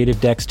generate creative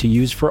decks to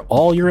use for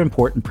all your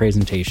important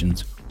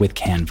presentations with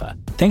Canva.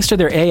 Thanks to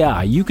their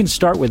AI, you can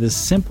start with a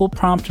simple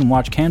prompt and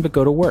watch Canva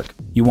go to work.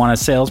 You want a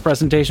sales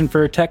presentation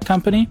for a tech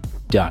company?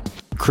 Done.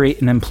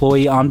 Create an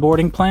employee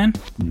onboarding plan?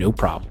 No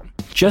problem.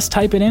 Just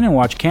type it in and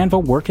watch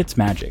Canva work its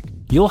magic.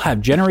 You'll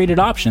have generated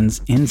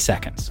options in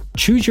seconds.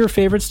 Choose your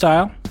favorite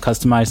style,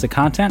 customize the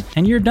content,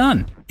 and you're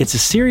done. It's a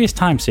serious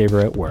time saver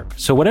at work.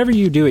 So whatever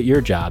you do at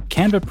your job,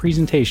 Canva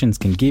presentations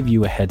can give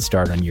you a head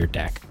start on your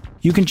deck.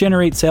 You can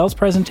generate sales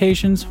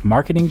presentations,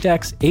 marketing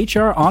decks,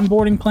 HR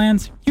onboarding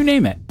plans, you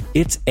name it.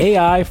 It's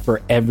AI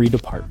for every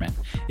department.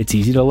 It's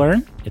easy to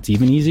learn, it's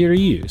even easier to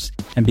use.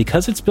 And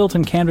because it's built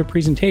in Canva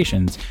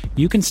presentations,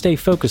 you can stay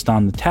focused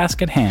on the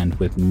task at hand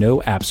with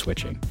no app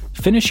switching.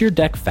 Finish your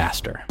deck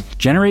faster.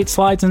 Generate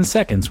slides in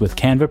seconds with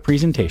Canva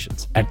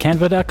presentations at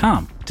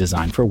canva.com,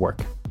 designed for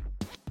work.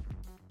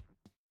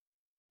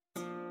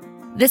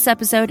 This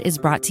episode is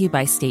brought to you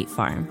by State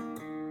Farm.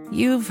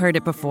 You've heard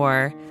it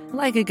before.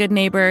 Like a good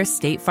neighbor,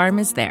 State Farm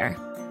is there.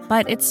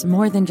 But it's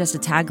more than just a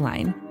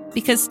tagline.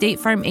 Because State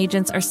Farm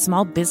agents are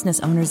small business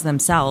owners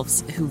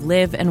themselves who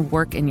live and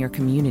work in your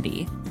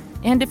community.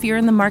 And if you're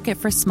in the market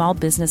for small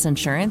business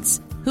insurance,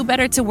 who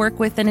better to work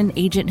with than an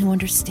agent who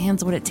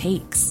understands what it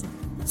takes?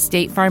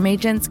 State Farm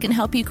agents can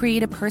help you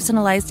create a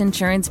personalized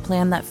insurance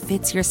plan that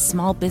fits your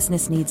small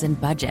business needs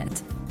and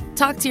budget.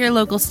 Talk to your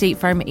local State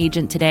Farm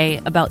agent today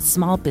about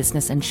small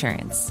business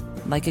insurance.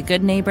 Like a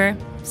good neighbor,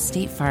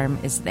 State Farm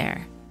is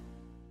there.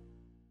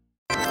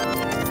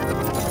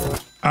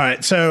 All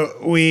right, so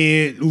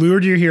we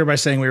lured you here by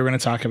saying we were going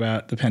to talk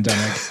about the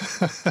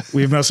pandemic.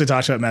 We've mostly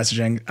talked about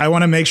messaging. I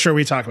want to make sure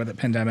we talk about the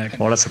pandemic.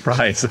 What a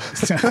surprise.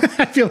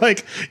 I feel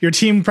like your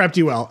team prepped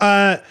you well.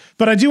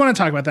 But I do want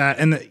to talk about that.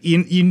 And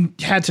you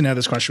had to know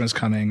this question was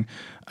coming.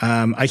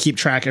 I keep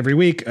track every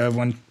week of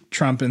when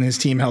Trump and his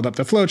team held up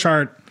the flow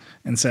chart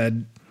and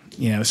said,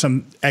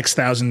 some X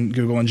thousand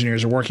Google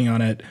engineers are working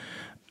on it.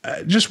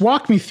 Just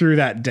walk me through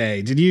that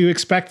day. Did you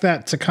expect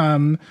that to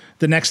come?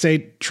 The next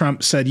day,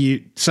 Trump said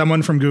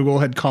someone from Google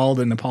had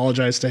called and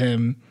apologized to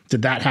him.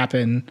 Did that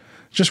happen?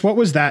 Just what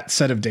was that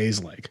set of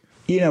days like?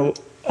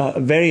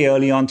 Very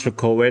early on through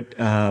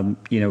COVID,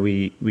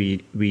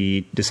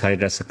 we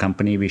decided as a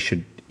company we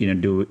should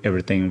do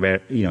everything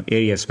where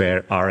areas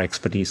where our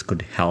expertise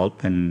could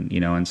help,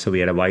 and so we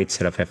had a wide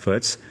set of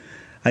efforts.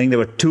 I think there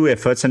were two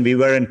efforts, and we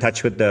were in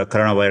touch with the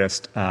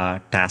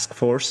coronavirus task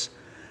force.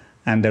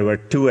 And there were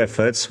two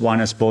efforts.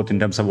 One is both in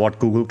terms of what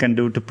Google can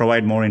do to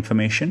provide more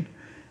information.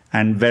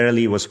 And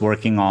Verily was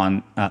working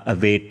on a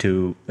way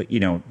to,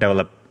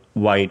 develop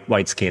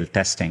wide-scale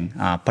testing,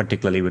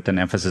 particularly with an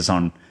emphasis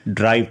on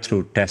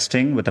drive-through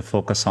testing with a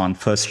focus on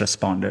first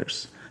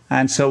responders.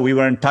 And so we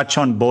were in touch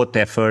on both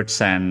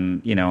efforts,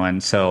 and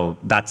so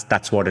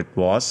that's what it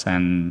was.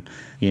 And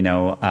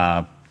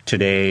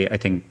today, I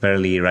think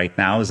Verily right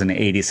now is in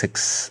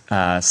 86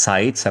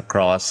 sites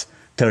across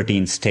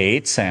 13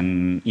 states,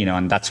 and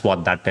that's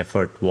what that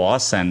effort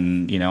was,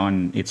 and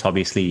it's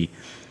obviously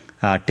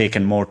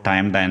taken more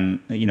time than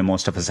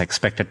most of us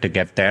expected to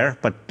get there,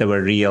 but there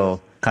were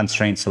real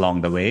constraints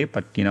along the way.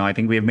 But I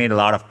think we've made a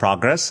lot of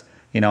progress.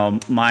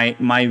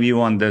 My view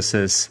on this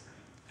is,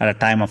 at a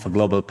time of a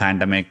global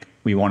pandemic,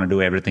 we want to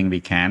do everything we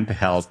can to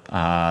help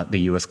the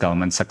U.S.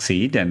 government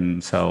succeed,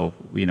 and so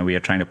we are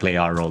trying to play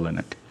our role in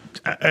it.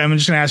 I'm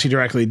just going to ask you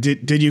directly: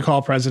 Did you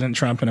call President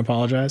Trump and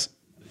apologize?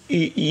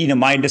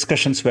 My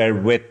discussions were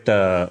with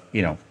the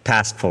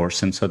task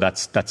force, and so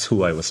that's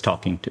who I was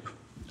talking to.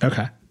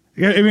 Okay,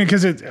 I mean,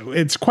 because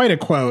it's quite a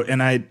quote,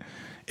 and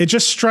it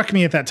just struck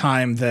me at that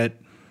time that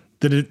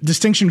the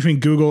distinction between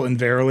Google and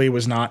Verily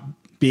was not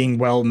being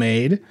well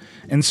made,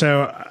 and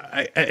so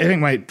I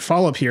think my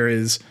follow up here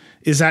is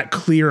that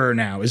clearer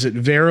now? Is it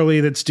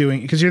Verily that's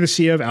doing, because you're the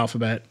CEO of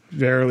Alphabet,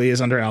 Verily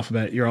is under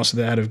Alphabet. You're also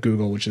the head of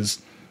Google, which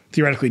is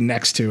theoretically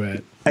next to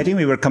it. I think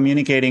we were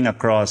communicating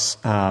across,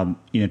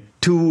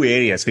 two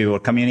areas. We were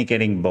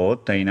communicating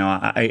both.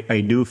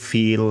 I do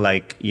feel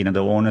like, the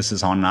onus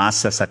is on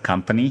us as a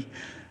company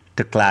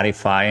to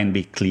clarify and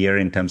be clear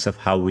in terms of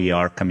how we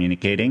are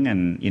communicating.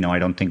 And, I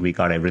don't think we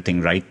got everything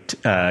right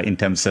in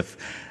terms of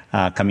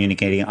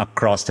communicating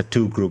across the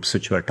two groups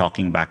which were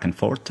talking back and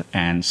forth.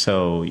 And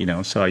so,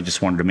 so I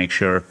just wanted to make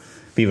sure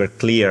we were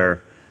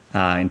clear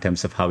in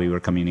terms of how we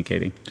were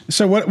communicating.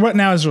 So what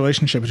now is the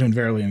relationship between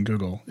Verily and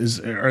Google?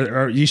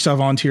 Are you still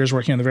volunteers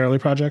working on the Verily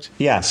project?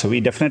 Yeah, so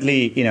we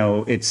definitely,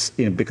 it's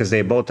because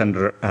they're both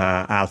under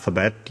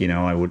Alphabet,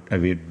 I would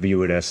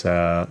view it as,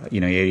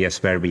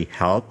 areas where we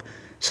help.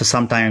 So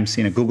sometimes,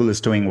 Google is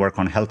doing work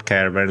on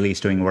healthcare, Verily is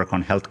doing work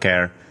on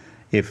healthcare.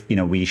 If,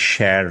 we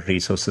share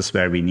resources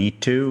where we need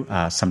to,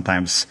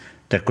 sometimes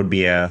there could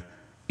be a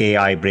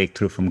AI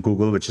breakthrough from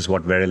Google, which is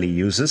what Verily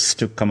uses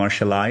to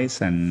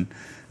commercialize.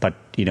 But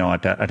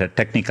at a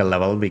technical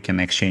level, we can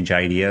exchange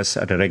ideas.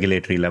 At a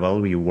regulatory level,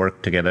 we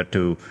work together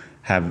to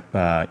have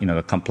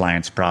the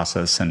compliance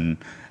process and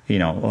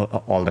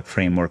all the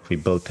framework we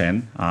built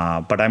in.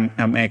 But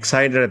I'm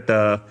excited at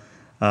the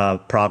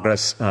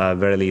progress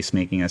Verily is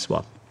making as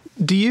well.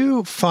 Do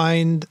you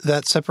find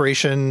that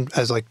separation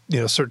as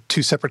sort of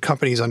two separate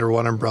companies under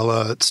one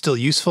umbrella still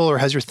useful, or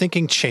has your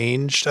thinking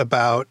changed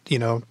about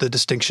the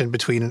distinction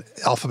between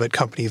Alphabet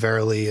company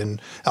Verily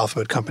and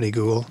Alphabet company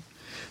Google?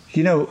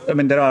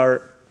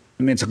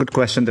 It's a good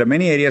question. There are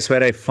many areas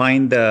where I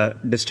find the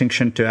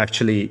distinction to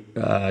actually,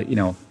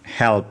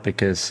 help,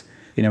 because,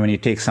 when you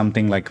take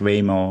something like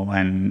Waymo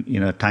and,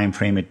 the time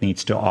frame it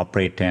needs to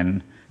operate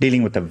in,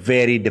 dealing with a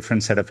very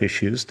different set of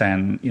issues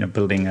than,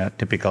 building a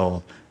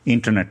typical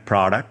internet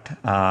product.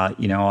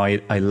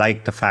 I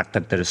like the fact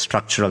that there is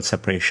structural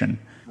separation,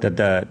 that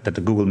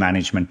the Google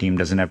management team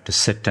doesn't have to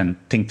sit and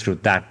think through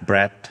that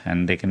breadth,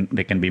 and they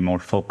can be more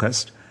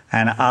focused,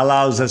 and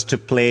allows us to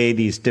play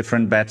these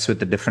different bets with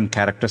the different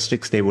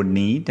characteristics they would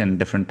need and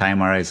different time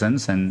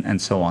horizons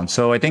and so on.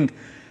 So I think,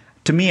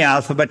 to me,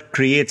 Alphabet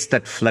creates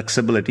that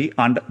flexibility.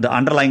 The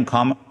underlying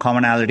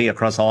commonality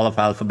across all of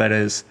Alphabet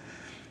is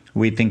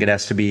we think it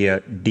has to be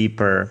a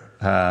deeper,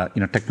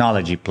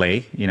 technology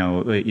play.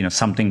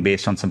 Something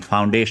based on some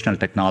foundational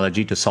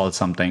technology to solve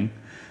something.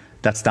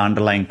 That's the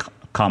underlying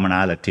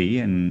commonality,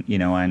 and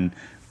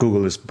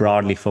Google is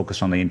broadly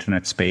focused on the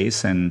internet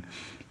space, and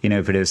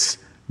if it is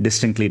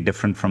distinctly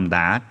different from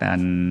that,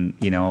 and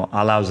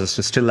allows us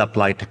to still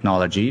apply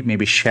technology,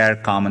 maybe share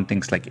common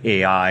things like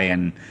AI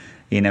and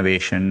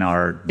innovation,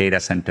 or data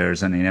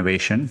centers and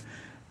innovation,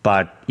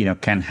 but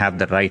can have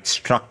the right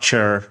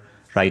structure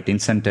right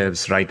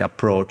incentives, right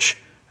approach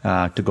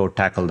to go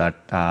tackle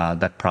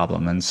that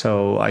problem. And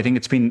so I think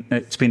it's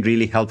been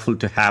really helpful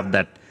to have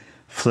that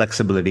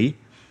flexibility.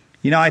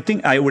 I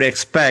think I would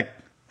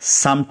expect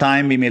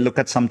sometime we may look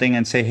at something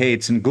and say, hey,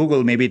 it's in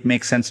Google, maybe it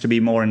makes sense to be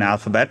more in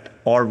Alphabet,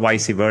 or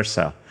vice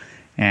versa.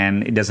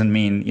 And it doesn't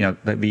mean,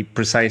 that we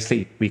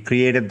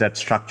created that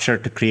structure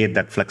to create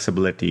that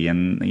flexibility.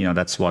 And,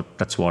 that's what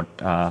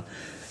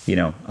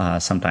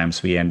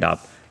sometimes we end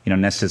up.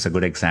 Nest is a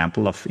good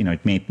example of,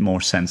 it made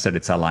more sense that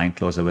it's aligned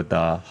closer with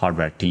the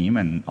hardware team.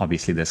 And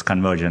obviously there's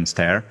convergence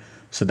there.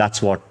 So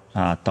that's what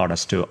taught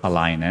us to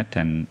align it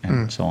and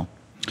so on.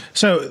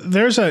 So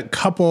there's a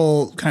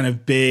couple kind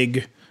of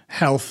big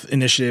health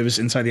initiatives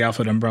inside the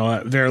Alphabet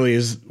umbrella. Verily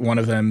is one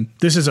of them.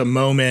 This is a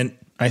moment,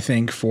 I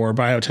think, for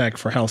biotech,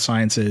 for health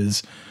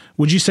sciences.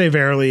 Would you say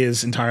Verily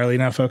is entirely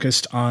now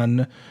focused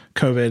on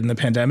COVID and the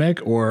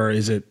pandemic, or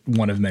is it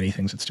one of many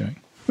things it's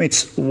doing?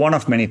 It's one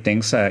of many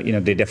things.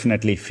 They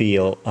definitely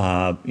feel,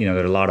 there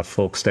are a lot of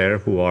folks there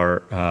who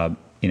are,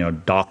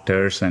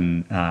 doctors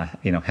and,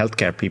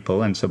 healthcare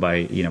people. And so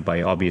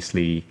by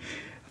obviously,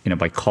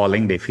 by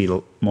calling, they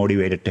feel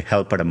motivated to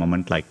help at a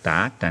moment like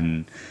that.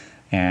 And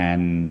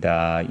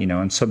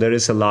so there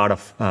is a lot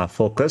of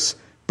focus,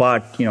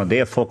 but,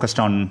 they are focused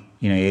on,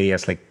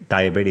 areas like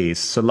diabetes.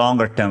 So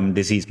longer term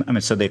disease,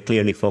 so they're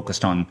clearly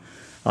focused on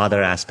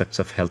other aspects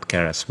of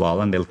healthcare as well,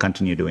 and they'll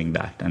continue doing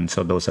that. And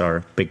so those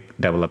are big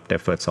developed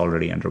efforts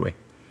already underway.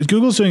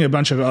 Google's doing a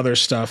bunch of other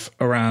stuff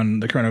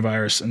around the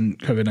coronavirus and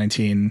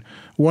COVID-19.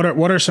 What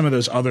are some of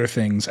those other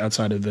things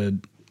outside of the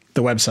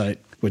website,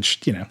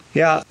 which,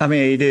 Yeah,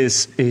 it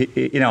is,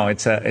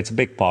 it's a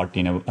big part,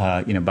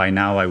 by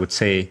now I would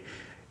say,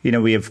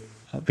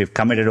 we've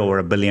committed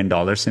over $1 billion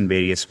in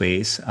various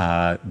ways,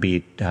 be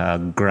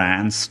it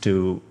grants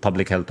to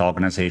public health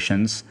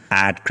organizations,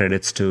 ad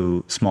credits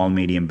to small,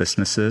 medium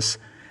businesses,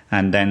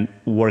 and then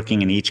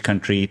working in each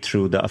country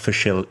through the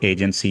official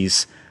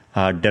agencies'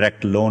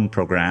 direct loan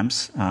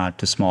programs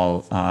to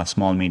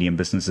small, medium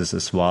businesses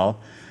as well.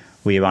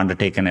 We have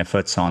undertaken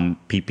efforts on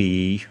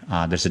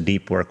PPE. There's a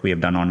deep work we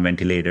have done on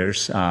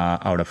ventilators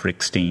out of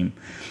Rick's team.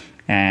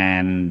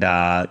 And,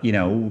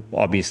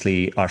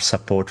 obviously our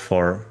support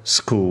for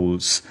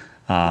schools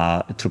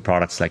through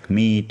products like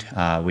Meet.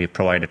 We have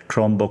provided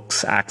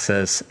Chromebooks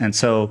access. And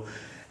so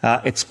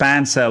it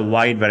spans a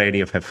wide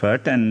variety of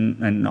effort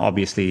and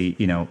obviously,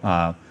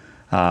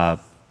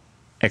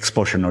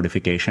 exposure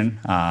notification,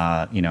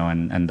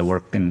 and the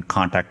work in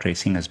contact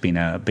tracing has been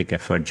a big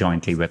effort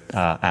jointly with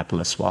Apple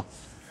as well.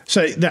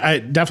 So I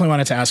definitely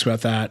wanted to ask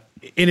about that.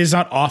 It is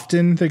not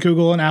often that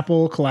Google and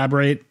Apple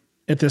collaborate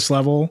at this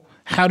level.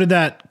 How did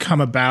that come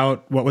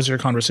about? What was your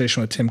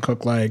conversation with Tim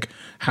Cook like?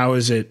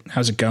 How's it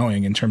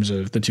going in terms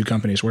of the two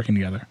companies working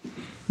together?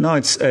 No,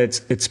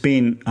 it's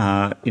been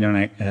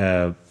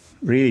a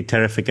really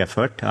terrific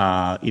effort.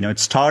 It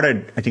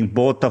started. I think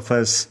both of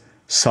us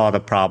saw the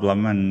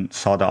problem and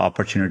saw the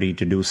opportunity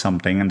to do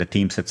something, and the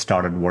teams had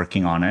started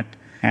working on it.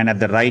 And at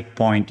the right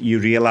point, you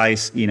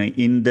realize,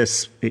 in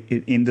this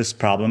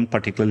problem,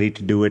 particularly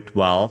to do it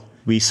well,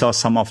 we saw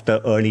some of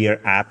the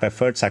earlier app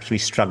efforts actually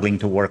struggling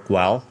to work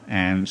well.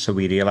 And so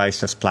we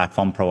realized as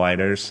platform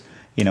providers,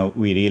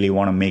 we really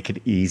want to make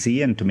it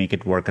easy and to make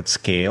it work at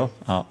scale,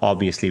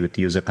 obviously with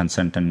user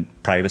consent and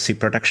privacy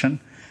protection.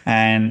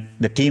 And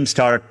the team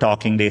started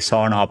talking. They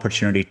saw an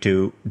opportunity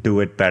to do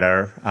it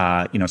better.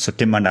 So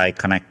Tim and I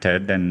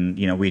connected and,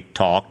 we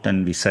talked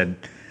and we said,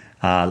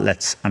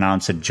 let's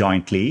announce it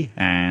jointly.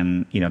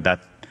 And,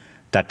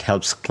 that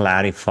helps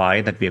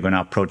clarify that we're going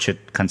to approach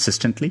it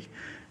consistently.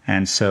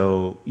 And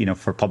so,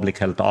 for public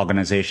health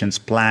organizations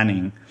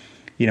planning,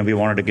 we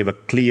wanted to give a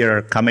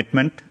clear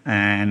commitment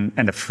and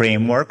a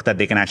framework that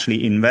they can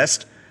actually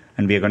invest,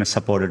 and we are going to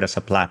support it as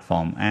a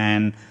platform.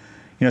 And,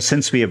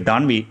 since we have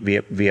done, we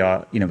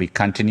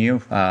continue,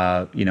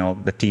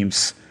 the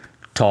teams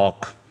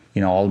talk,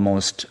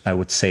 almost, I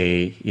would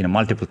say,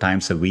 multiple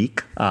times a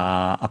week,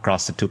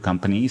 across the two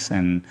companies.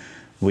 And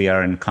we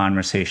are in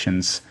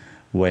conversations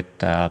with,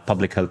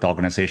 public health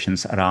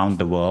organizations around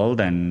the world,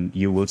 and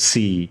you will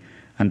see.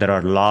 And there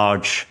are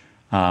large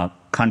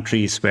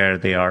countries where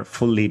they are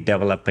fully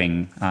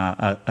developing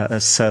a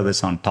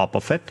service on top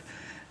of it.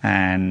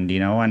 And,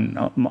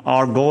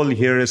 our goal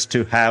here is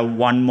to have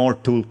one more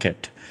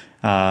toolkit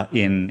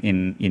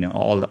in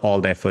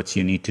all the efforts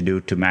you need to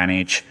do to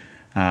manage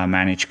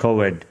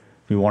COVID.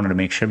 We wanted to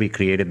make sure we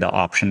created the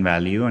option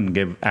value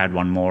and add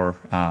one more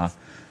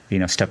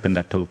step in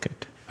that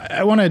toolkit.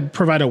 I want to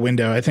provide a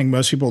window. I think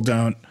most people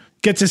don't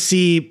get to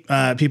see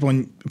people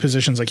in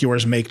positions like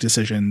yours make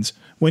decisions.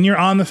 When you're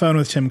on the phone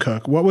with Tim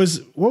Cook, what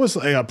was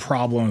like a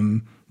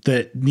problem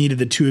that needed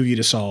the two of you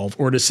to solve,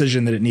 or a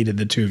decision that it needed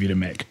the two of you to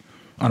make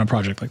on a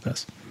project like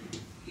this?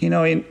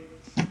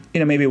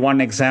 Maybe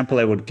one example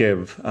I would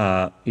give,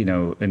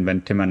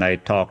 when Tim and I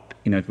talked,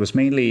 it was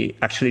mainly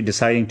actually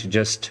deciding to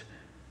just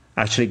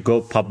actually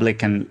go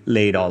public and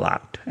lay it all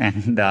out,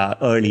 and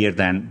earlier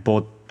than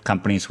both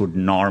companies would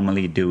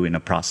normally do in a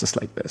process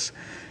like this.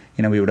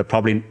 We would have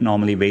probably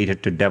normally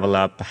waited to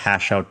develop,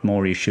 hash out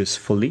more issues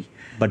fully.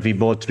 But we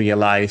both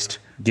realized,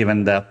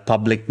 given the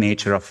public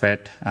nature of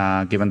it,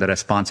 given the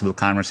responsible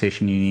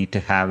conversation you need to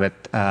have with,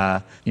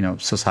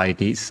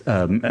 societies,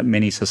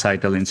 many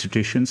societal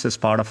institutions as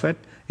part of it,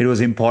 it was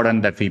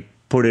important that we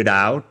put it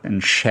out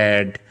and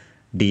shared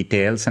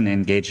details and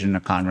engaged in a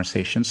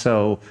conversation.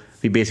 So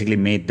we basically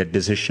made the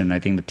decision. I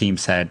think the team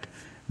said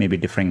maybe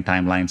differing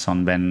timelines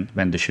on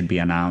when this should be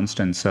announced.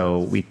 And so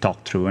we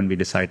talked through and we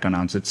decided to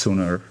announce it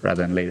sooner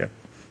rather than later.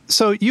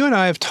 So you and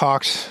I have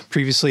talked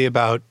previously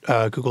about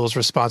Google's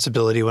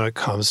responsibility when it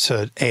comes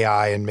to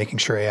AI and making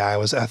sure AI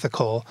was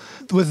ethical.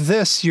 With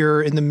this,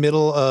 you're in the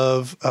middle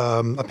of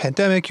a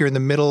pandemic. You're in the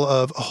middle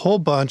of a whole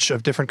bunch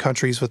of different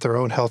countries with their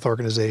own health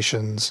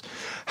organizations.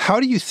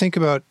 How do you think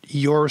about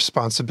your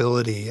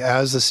responsibility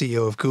as the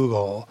CEO of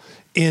Google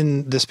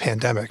in this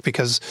pandemic?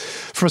 Because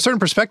from a certain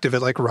perspective,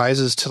 it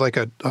rises to like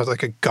a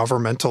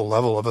governmental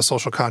level of a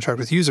social contract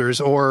with users,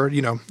 or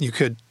you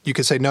could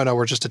say no,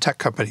 we're just a tech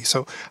company.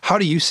 So how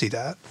do you see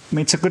that? I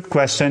mean, it's a good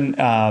question.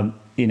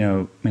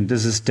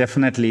 This is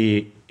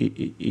definitely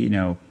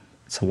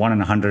it's a 1 in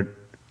 100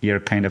 year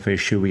kind of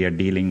issue we are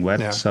dealing with.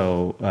 Yeah.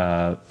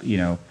 So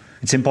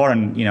it's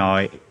important.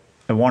 I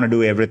want to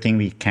do everything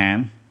we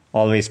can.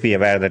 Always be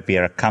aware that we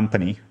are a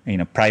company,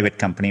 private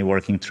company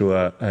working through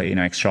a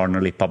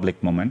extraordinarily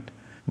public moment.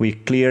 We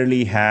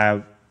clearly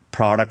have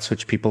products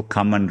which people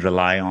come and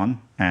rely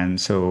on. And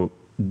so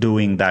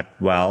doing that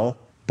well,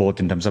 both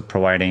in terms of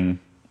providing,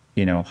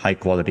 high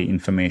quality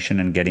information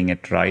and getting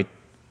it right,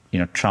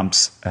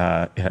 trumps,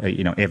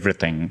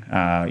 everything,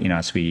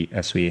 as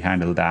we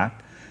handle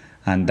that.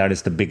 And that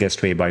is the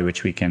biggest way by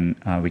which we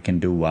can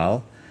do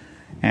well.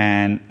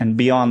 And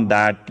beyond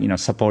that,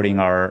 supporting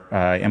our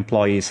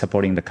employees,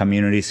 supporting the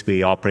communities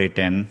we operate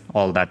in,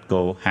 all that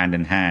go hand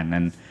in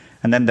hand.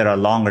 And then there are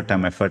longer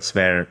term efforts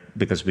where,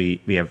 because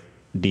we have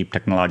deep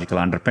technological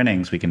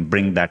underpinnings, we can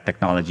bring that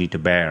technology to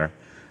bear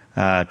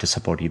to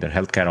support either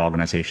healthcare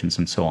organizations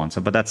and so on.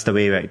 But that's the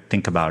way I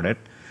think about it.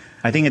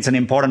 I think it's an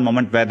important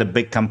moment where the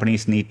big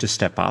companies need to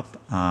step up.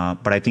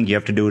 But I think you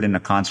have to do it in a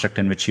construct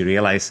in which you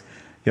realize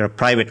you're a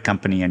private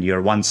company and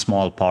you're one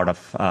small part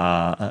of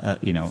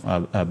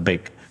a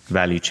big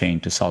value chain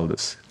to solve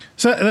this.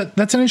 So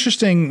that's an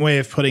interesting way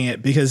of putting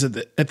it, because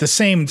at the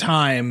same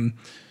time,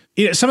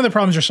 some of the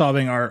problems you're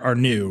solving are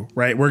new,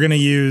 right? We're going to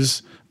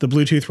use the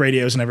Bluetooth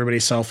radios in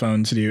everybody's cell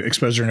phone to do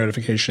exposure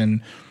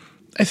notification.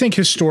 I think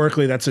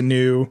historically that's a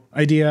new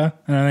idea,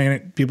 and I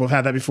think people have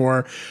had that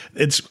before.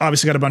 It's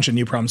obviously got a bunch of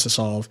new problems to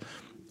solve.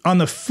 On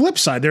the flip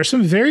side, there are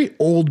some very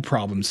old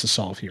problems to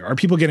solve here. Are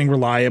people getting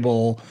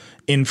reliable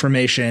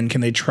information? Can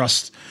they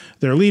trust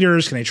their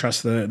leaders? Can they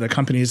trust the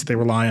companies that they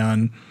rely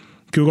on?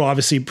 Google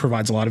obviously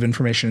provides a lot of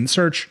information in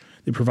search.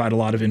 They provide a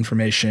lot of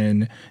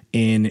information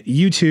in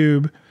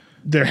YouTube.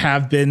 There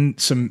have been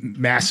some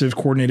massive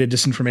coordinated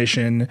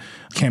disinformation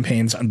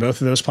campaigns on both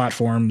of those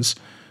platforms.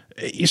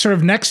 Sort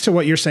of next to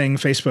what you're saying,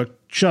 Facebook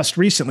just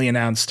recently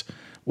announced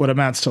what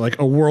amounts to like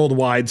a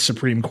worldwide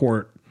Supreme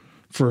Court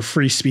for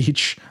free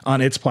speech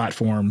on its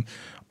platform.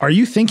 Are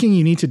you thinking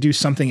you need to do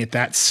something at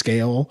that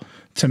scale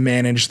to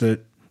manage the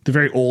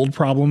very old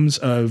problems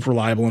of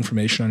reliable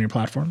information on your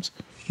platforms?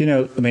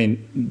 It's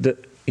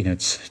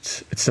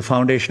the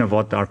foundation of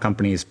what our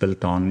company is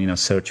built on.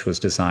 Search was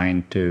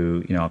designed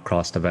to,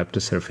 across the web to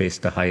surface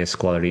the highest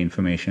quality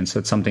information. So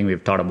it's something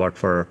we've thought about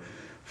for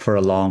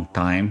a long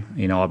time.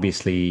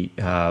 Obviously,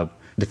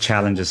 the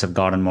challenges have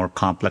gotten more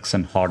complex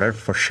and harder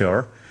for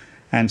sure.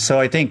 And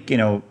so I think,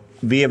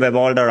 we have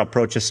evolved our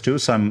approaches too.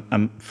 So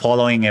I'm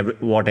following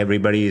what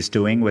everybody is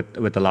doing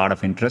with a lot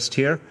of interest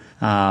here.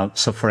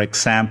 So for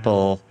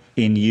example,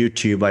 in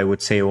YouTube, I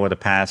would say over the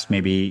past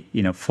maybe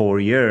 4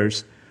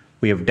 years,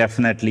 we have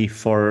definitely,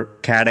 for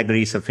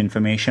categories of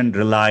information,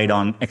 relied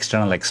on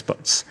external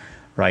experts,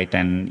 right?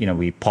 And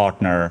we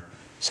partner.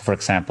 So for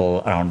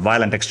example, around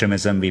violent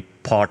extremism, we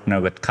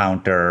partner with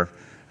counter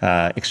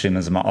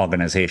extremism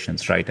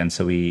organizations, right? And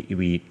so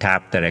we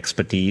tap their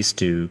expertise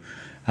to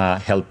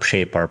help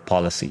shape our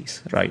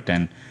policies, right?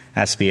 And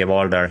as we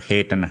evolved our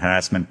hate and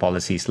harassment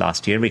policies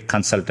last year, we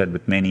consulted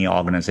with many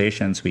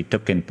organizations. We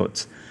took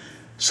inputs.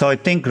 So I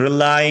think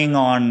relying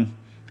on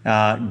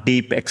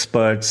deep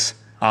experts,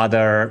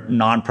 other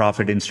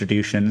nonprofit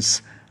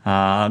institutions,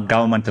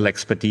 governmental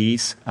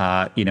expertise,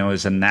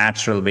 is a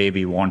natural way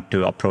we want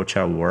to approach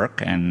our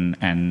work.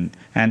 And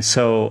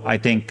so I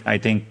think,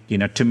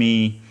 to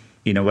me,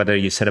 whether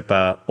you set up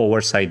a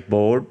oversight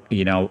board,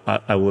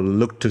 I will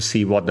look to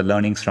see what the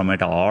learnings from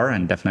it are,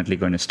 and definitely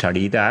going to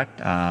study that.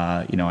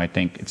 I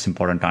think it's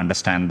important to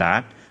understand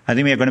that. I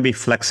think we are going to be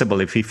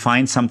flexible. If we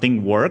find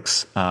something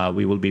works,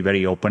 we will be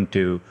very open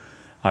to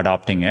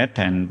adopting it.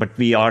 But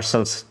we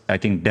ourselves, I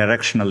think,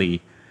 directionally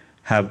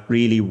have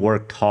really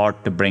worked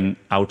hard to bring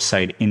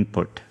outside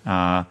input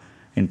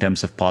in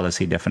terms of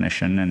policy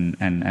definition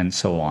and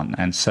so on.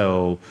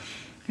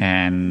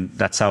 And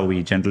that's how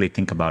we generally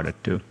think about it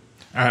too.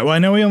 All right. Well, I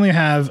know we only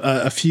have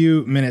a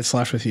few minutes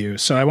left with you,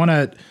 so I want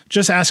to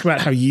just ask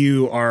about how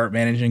you are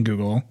managing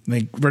Google.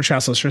 Like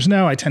Vergecast listeners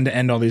know, I tend to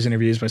end all these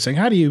interviews by saying,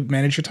 how do you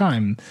manage your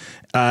time?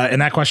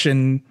 And that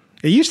question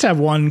It used to have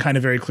one kind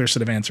of very clear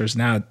set of answers.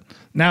 Now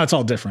it's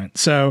all different.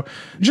 So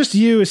just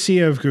you as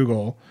CEO of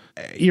Google,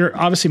 you're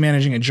obviously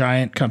managing a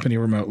giant company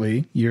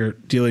remotely. You're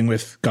dealing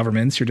with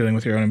governments. You're dealing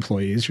with your own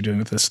employees. You're dealing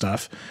with this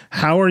stuff.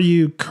 How are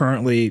you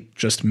currently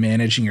just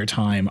managing your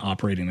time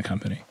operating the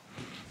company?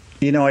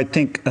 I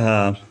think,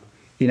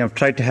 I've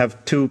tried to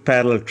have two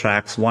parallel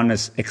tracks. One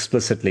is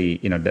explicitly,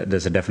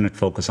 there's a definite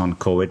focus on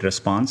COVID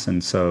response.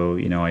 And so,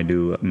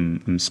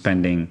 I'm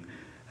spending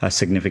a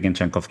significant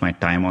chunk of my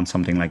time on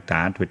something like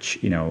that, which,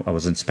 I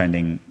wasn't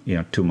spending,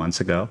 2 months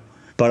ago.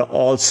 But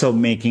also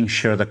making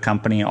sure the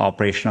company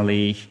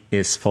operationally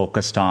is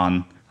focused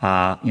on,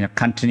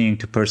 continuing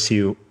to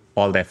pursue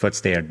all the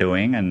efforts they are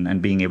doing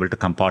and being able to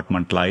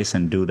compartmentalize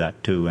and do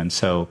that too. And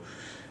so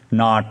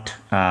not,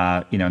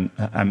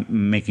 I'm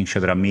making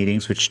sure there are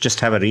meetings which just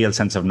have a real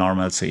sense of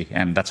normalcy.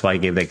 And that's why I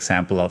gave the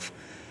example of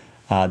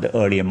the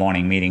earlier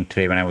morning meeting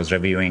today when I was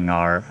reviewing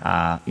our,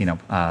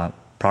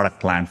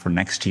 product plan for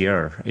next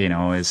year,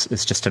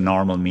 is just a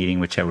normal meeting,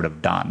 which I would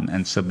have done.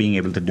 And so being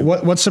able to do...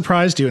 What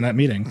surprised you in that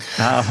meeting?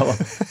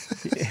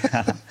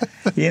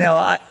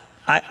 Yeah.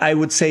 I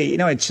would say,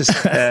 it's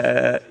just,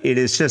 it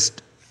is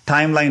just,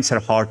 timelines are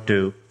hard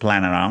to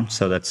plan around.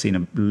 So that's,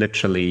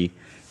 literally,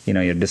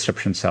 your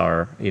disruptions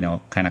are,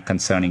 kind of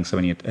concerning. So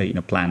when you,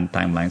 plan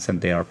timelines, and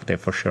they're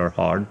for sure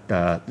hard,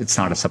 it's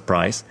not a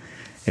surprise.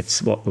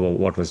 It's what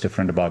was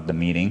different about the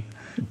meeting.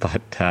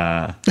 But,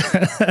 I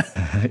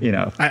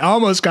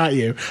almost got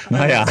you.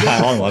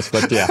 Yeah, almost.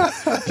 But yeah,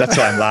 that's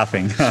why I'm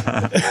laughing.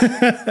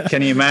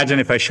 Can you imagine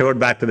if I showed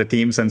back to the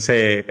teams and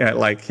say, they're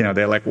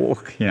like, whoa,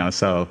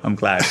 so I'm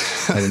glad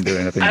I didn't do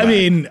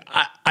anything.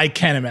 I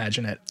can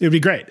imagine it. It would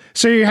be great.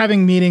 So you're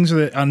having meetings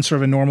on sort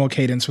of a normal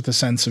cadence with a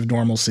sense of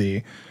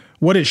normalcy.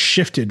 What has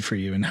shifted for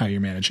you in how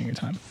you're managing your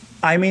time?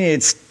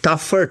 It's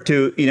tougher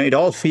to, it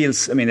all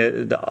feels,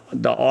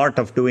 the art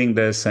of doing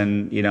this,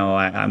 and,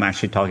 I'm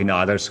actually talking to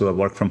others who have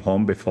worked from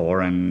home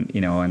before, and,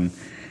 and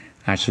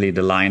actually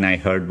the line I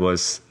heard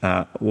was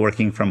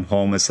working from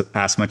home is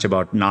as much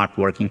about not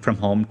working from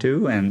home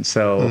too. And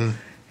so,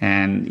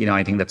 and,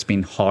 I think that's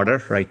been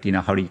harder, right?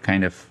 How do you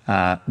kind of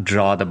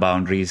draw the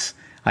boundaries?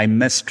 I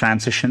miss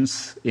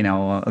transitions,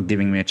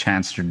 giving me a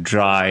chance to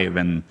drive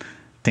and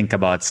think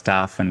about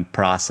stuff and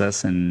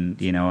process,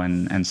 and,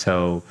 and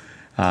so,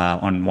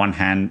 on one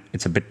hand,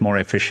 it's a bit more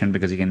efficient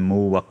because you can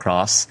move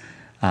across.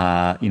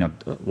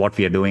 What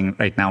we are doing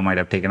right now might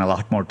have taken a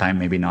lot more time.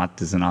 Maybe not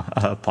as a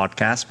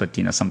podcast, but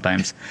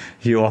sometimes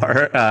you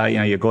are,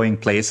 you're going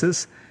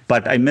places.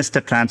 But I missed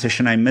the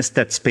transition. I missed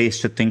that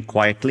space to think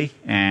quietly,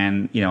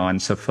 and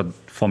and so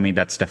for me,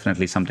 that's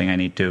definitely something I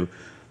need to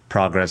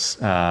progress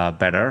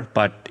better.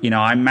 But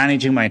I'm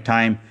managing my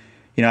time.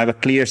 I have a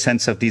clear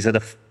sense of these are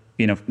the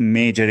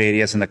major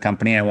areas in the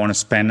company I want to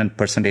spend, and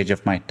percentage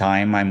of my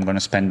time I'm going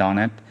to spend on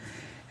it.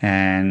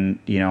 And,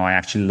 I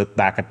actually look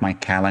back at my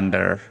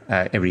calendar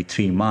every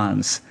 3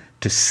 months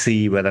to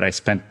see whether I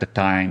spent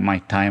my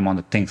time on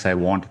the things I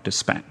wanted to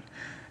spend.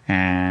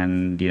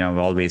 And, I've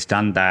always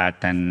done that.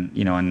 And,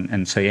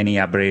 and so any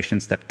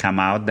aberrations that come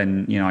out,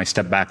 then, I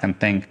step back and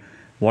think,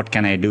 what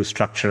can I do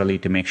structurally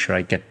to make sure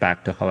I get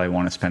back to how I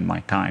want to spend my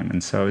time?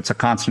 And so it's a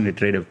constant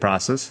iterative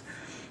process.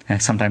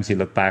 And sometimes you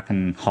look back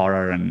in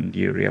horror and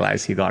you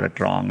realize you got it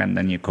wrong, and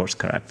then you course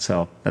correct.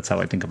 So that's how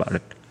I think about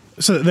it.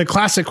 So the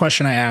classic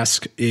question I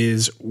ask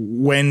is,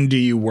 when do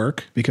you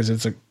work? Because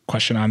it's a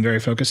question I'm very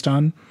focused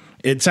on.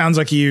 It sounds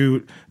like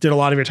you did a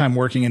lot of your time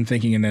working and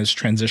thinking in those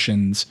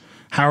transitions.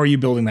 How are you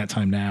building that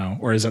time now?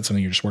 Or is that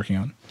something you're just working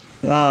on?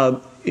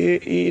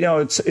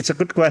 It's a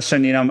good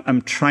question.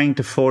 I'm trying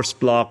to force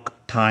block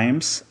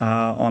times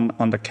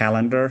on the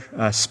calendar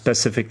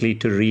specifically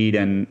to read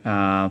and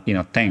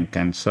think.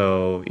 And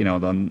so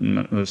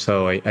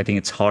I think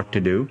it's hard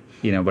to do,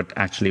 but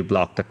actually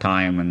block the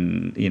time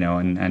and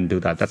and do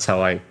that. That's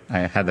how I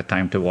had the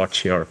time to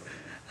watch your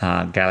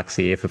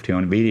Galaxy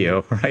A51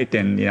 video, right?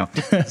 And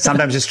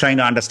sometimes just trying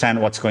to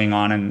understand what's going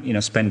on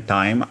and spend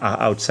time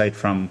outside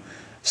from.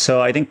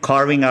 So I think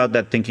carving out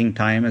that thinking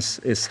time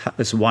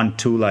is one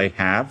tool I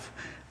have,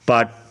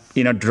 but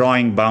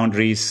drawing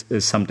boundaries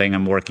is something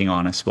I'm working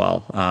on as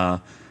well.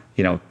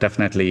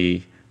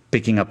 Definitely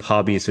picking up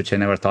hobbies which I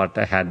never thought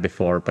I had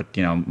before, but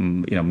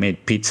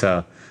made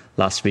pizza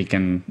last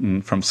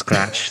weekend from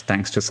scratch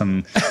thanks to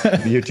some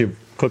YouTube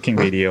cooking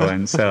video,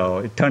 and so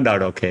it turned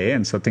out okay.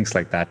 And so things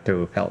like that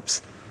too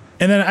helps.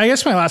 And then I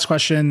guess my last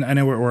question, I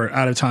know we're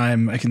out of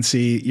time. I can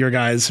see your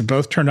guys have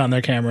both turned on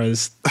their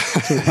cameras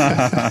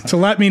to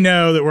let me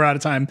know that we're out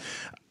of time.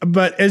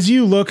 But as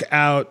you look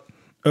out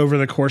over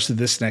the course of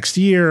this next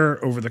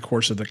year, over the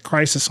course of the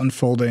crisis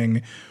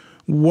unfolding,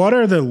 what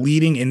are the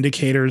leading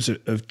indicators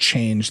of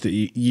change that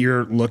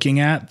you're looking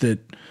at that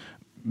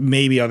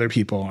maybe other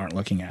people aren't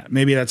looking at?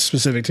 Maybe that's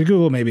specific to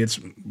Google. Maybe it's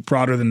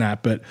broader than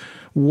that. But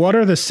what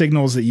are the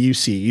signals that you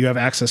see? You have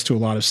access to a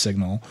lot of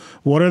signal.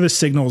 What are the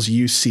signals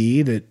you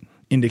see that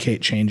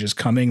indicate change is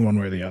coming one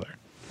way or the other?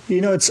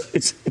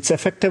 It's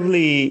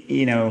effectively,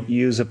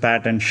 user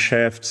pattern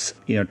shifts,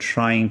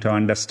 trying to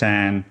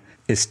understand,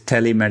 is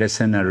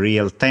telemedicine a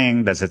real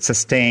thing? Does it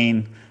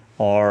sustain?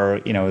 or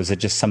is it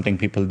just something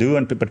people do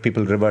but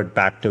people revert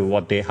back to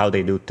how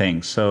they do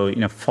things? So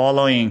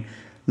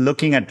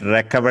looking at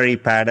recovery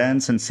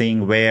patterns and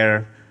seeing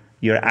where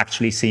you're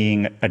actually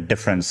seeing a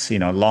difference,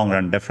 long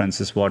run difference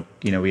is what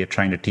we are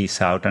trying to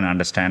tease out and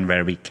understand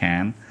where we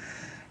can.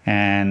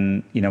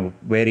 And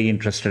very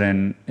interested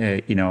in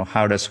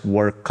how does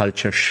work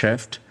culture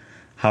shift,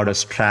 how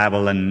does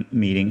travel and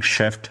meeting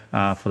shift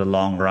for the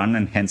long run,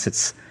 and hence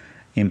its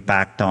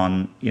impact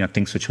on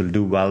things which will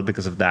do well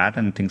because of that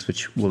and things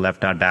which will have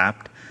to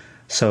adapt.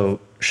 So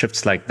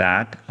shifts like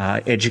that.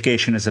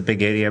 Education is a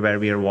big area where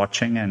we are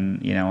watching,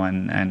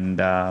 and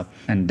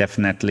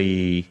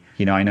definitely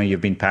I know you've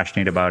been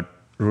passionate about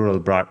rural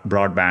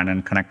broadband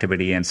and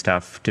connectivity and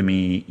stuff. To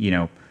me,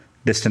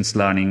 distance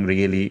learning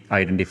really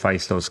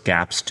identifies those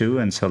gaps too.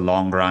 And so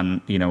long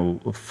run,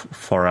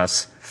 for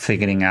us,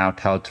 figuring out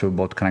how through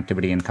both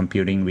connectivity and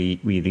computing we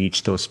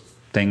reach those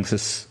things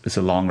is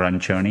a long run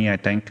journey, I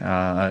think,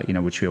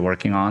 which we're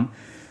working on.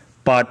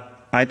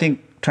 But I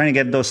think trying to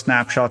get those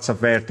snapshots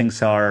of where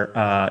things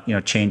are,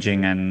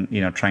 changing and,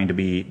 trying to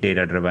be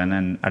data driven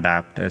and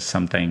adapt is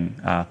something,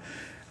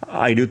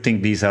 I do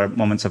think these are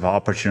moments of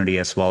opportunity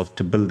as well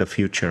to build the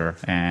future.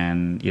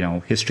 And,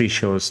 history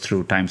shows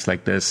through times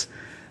like this,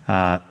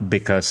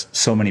 because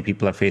so many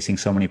people are facing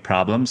so many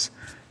problems,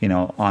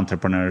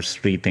 entrepreneurs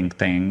rethink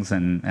things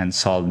and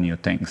solve new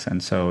things.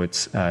 And so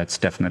it's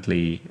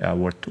definitely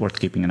worth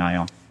keeping an eye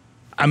on.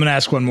 I'm going to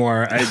ask one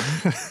more.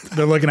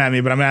 They're looking at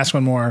me, but I'm going to ask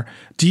one more.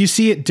 Do you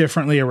see it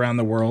differently around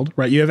the world,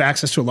 right? You have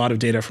access to a lot of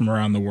data from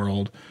around the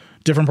world.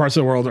 Different parts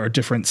of the world are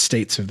different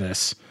states of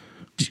this.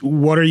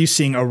 What are you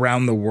seeing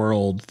around the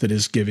world that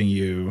is giving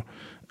you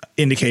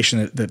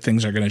indication that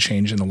things are going to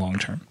change in the long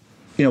term?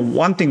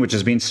 One thing which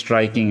has been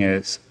striking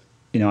is,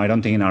 I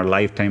don't think in our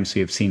lifetimes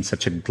we have seen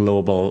such a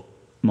global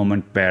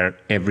moment where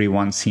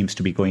everyone seems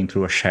to be going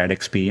through a shared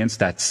experience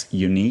that's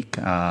unique.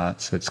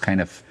 So it's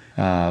kind of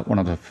one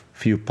of the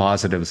few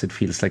positives. It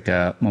feels like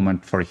a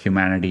moment for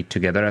humanity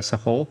together as a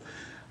whole.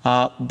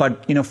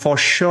 But, for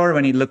sure,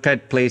 when you look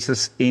at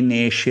places in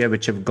Asia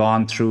which have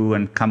gone through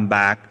and come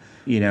back,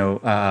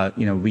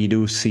 we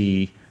do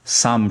see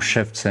some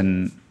shifts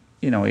in,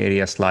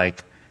 areas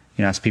like,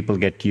 as people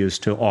get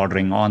used to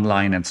ordering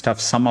online and stuff,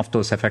 some of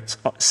those effects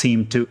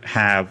seem to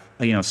have,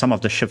 some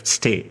of the shift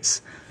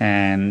stays.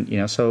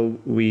 And, so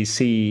we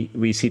see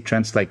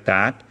trends like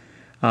that.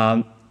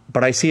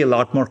 But I see a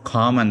lot more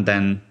common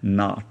than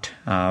not,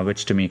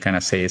 which to me kind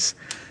of says,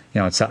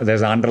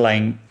 there's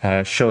underlying,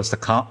 shows the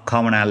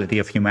commonality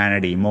of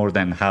humanity more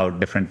than how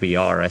different we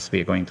are as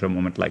we are going through a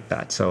moment like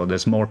that. So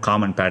there's more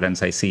common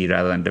patterns I see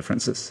rather than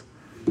differences.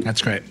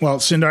 That's great. Well,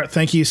 Sundar,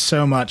 thank you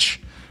so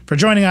much for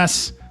joining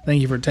us. Thank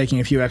you for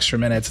taking a few extra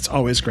minutes. It's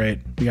always great.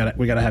 We got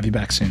to have you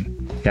back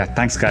soon. Yeah,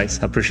 thanks, guys.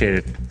 I appreciate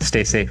it.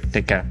 Stay safe.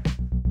 Take care.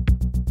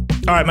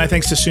 All right, my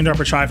thanks to Sundar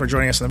Pichai for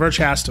joining us on the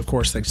Vergecast. Of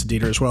course, thanks to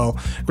Dieter as well.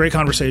 Great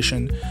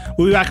conversation.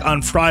 We'll be back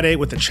on Friday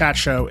with the chat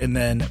show, and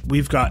then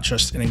we've got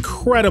just an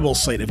incredible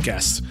slate of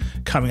guests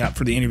coming up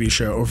for the interview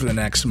show over the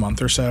next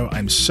month or so.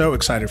 I'm so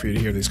excited for you to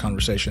hear these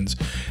conversations.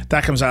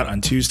 That comes out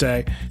on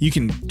Tuesday. You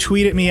can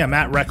tweet at me. I'm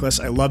at Reckless.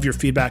 I love your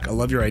feedback. I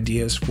love your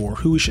ideas for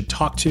who we should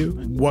talk to,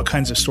 what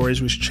kinds of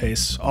stories we should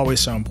chase.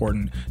 Always so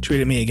important.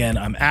 Tweet at me again.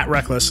 I'm at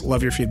Reckless.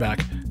 Love your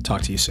feedback.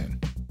 Talk to you soon.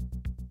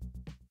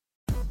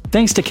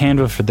 Thanks to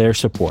Canva for their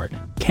support.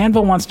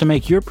 Canva wants to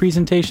make your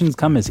presentations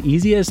come as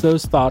easy as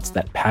those thoughts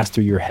that pass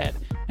through your head.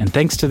 And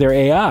thanks to their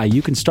AI,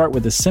 you can start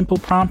with a simple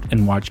prompt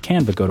and watch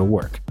Canva go to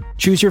work.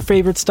 Choose your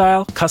favorite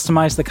style,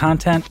 customize the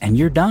content, and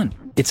you're done.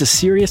 It's a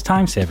serious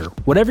time saver.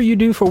 Whatever you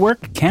do for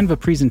work, Canva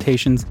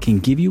presentations can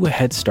give you a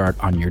head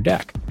start on your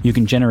deck. You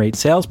can generate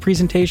sales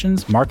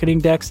presentations, marketing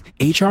decks,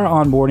 HR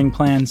onboarding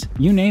plans,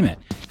 you name it.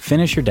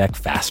 Finish your deck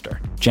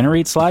faster.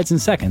 Generate slides in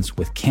seconds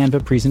with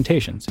Canva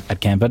presentations at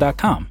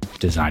canva.com.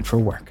 Designed for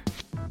work.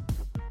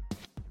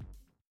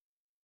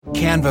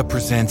 Canva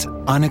presents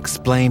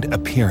Unexplained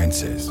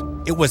Appearances.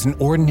 It was an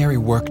ordinary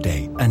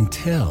workday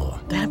until...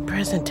 that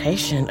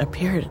presentation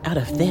appeared out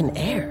of thin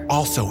air.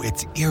 Also,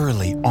 it's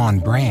eerily on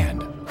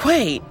brand.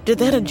 Wait, did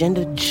that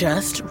agenda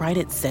just write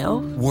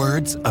itself?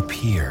 Words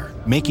appear,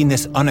 making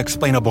this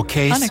unexplainable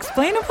case...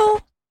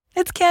 Unexplainable?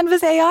 It's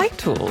Canva's AI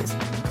tools.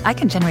 I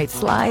can generate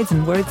slides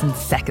and words in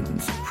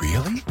seconds.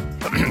 Really?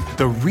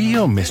 The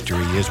real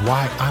mystery is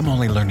why I'm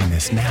only learning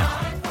this now.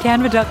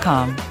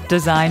 Canva.com.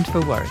 Designed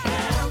for work.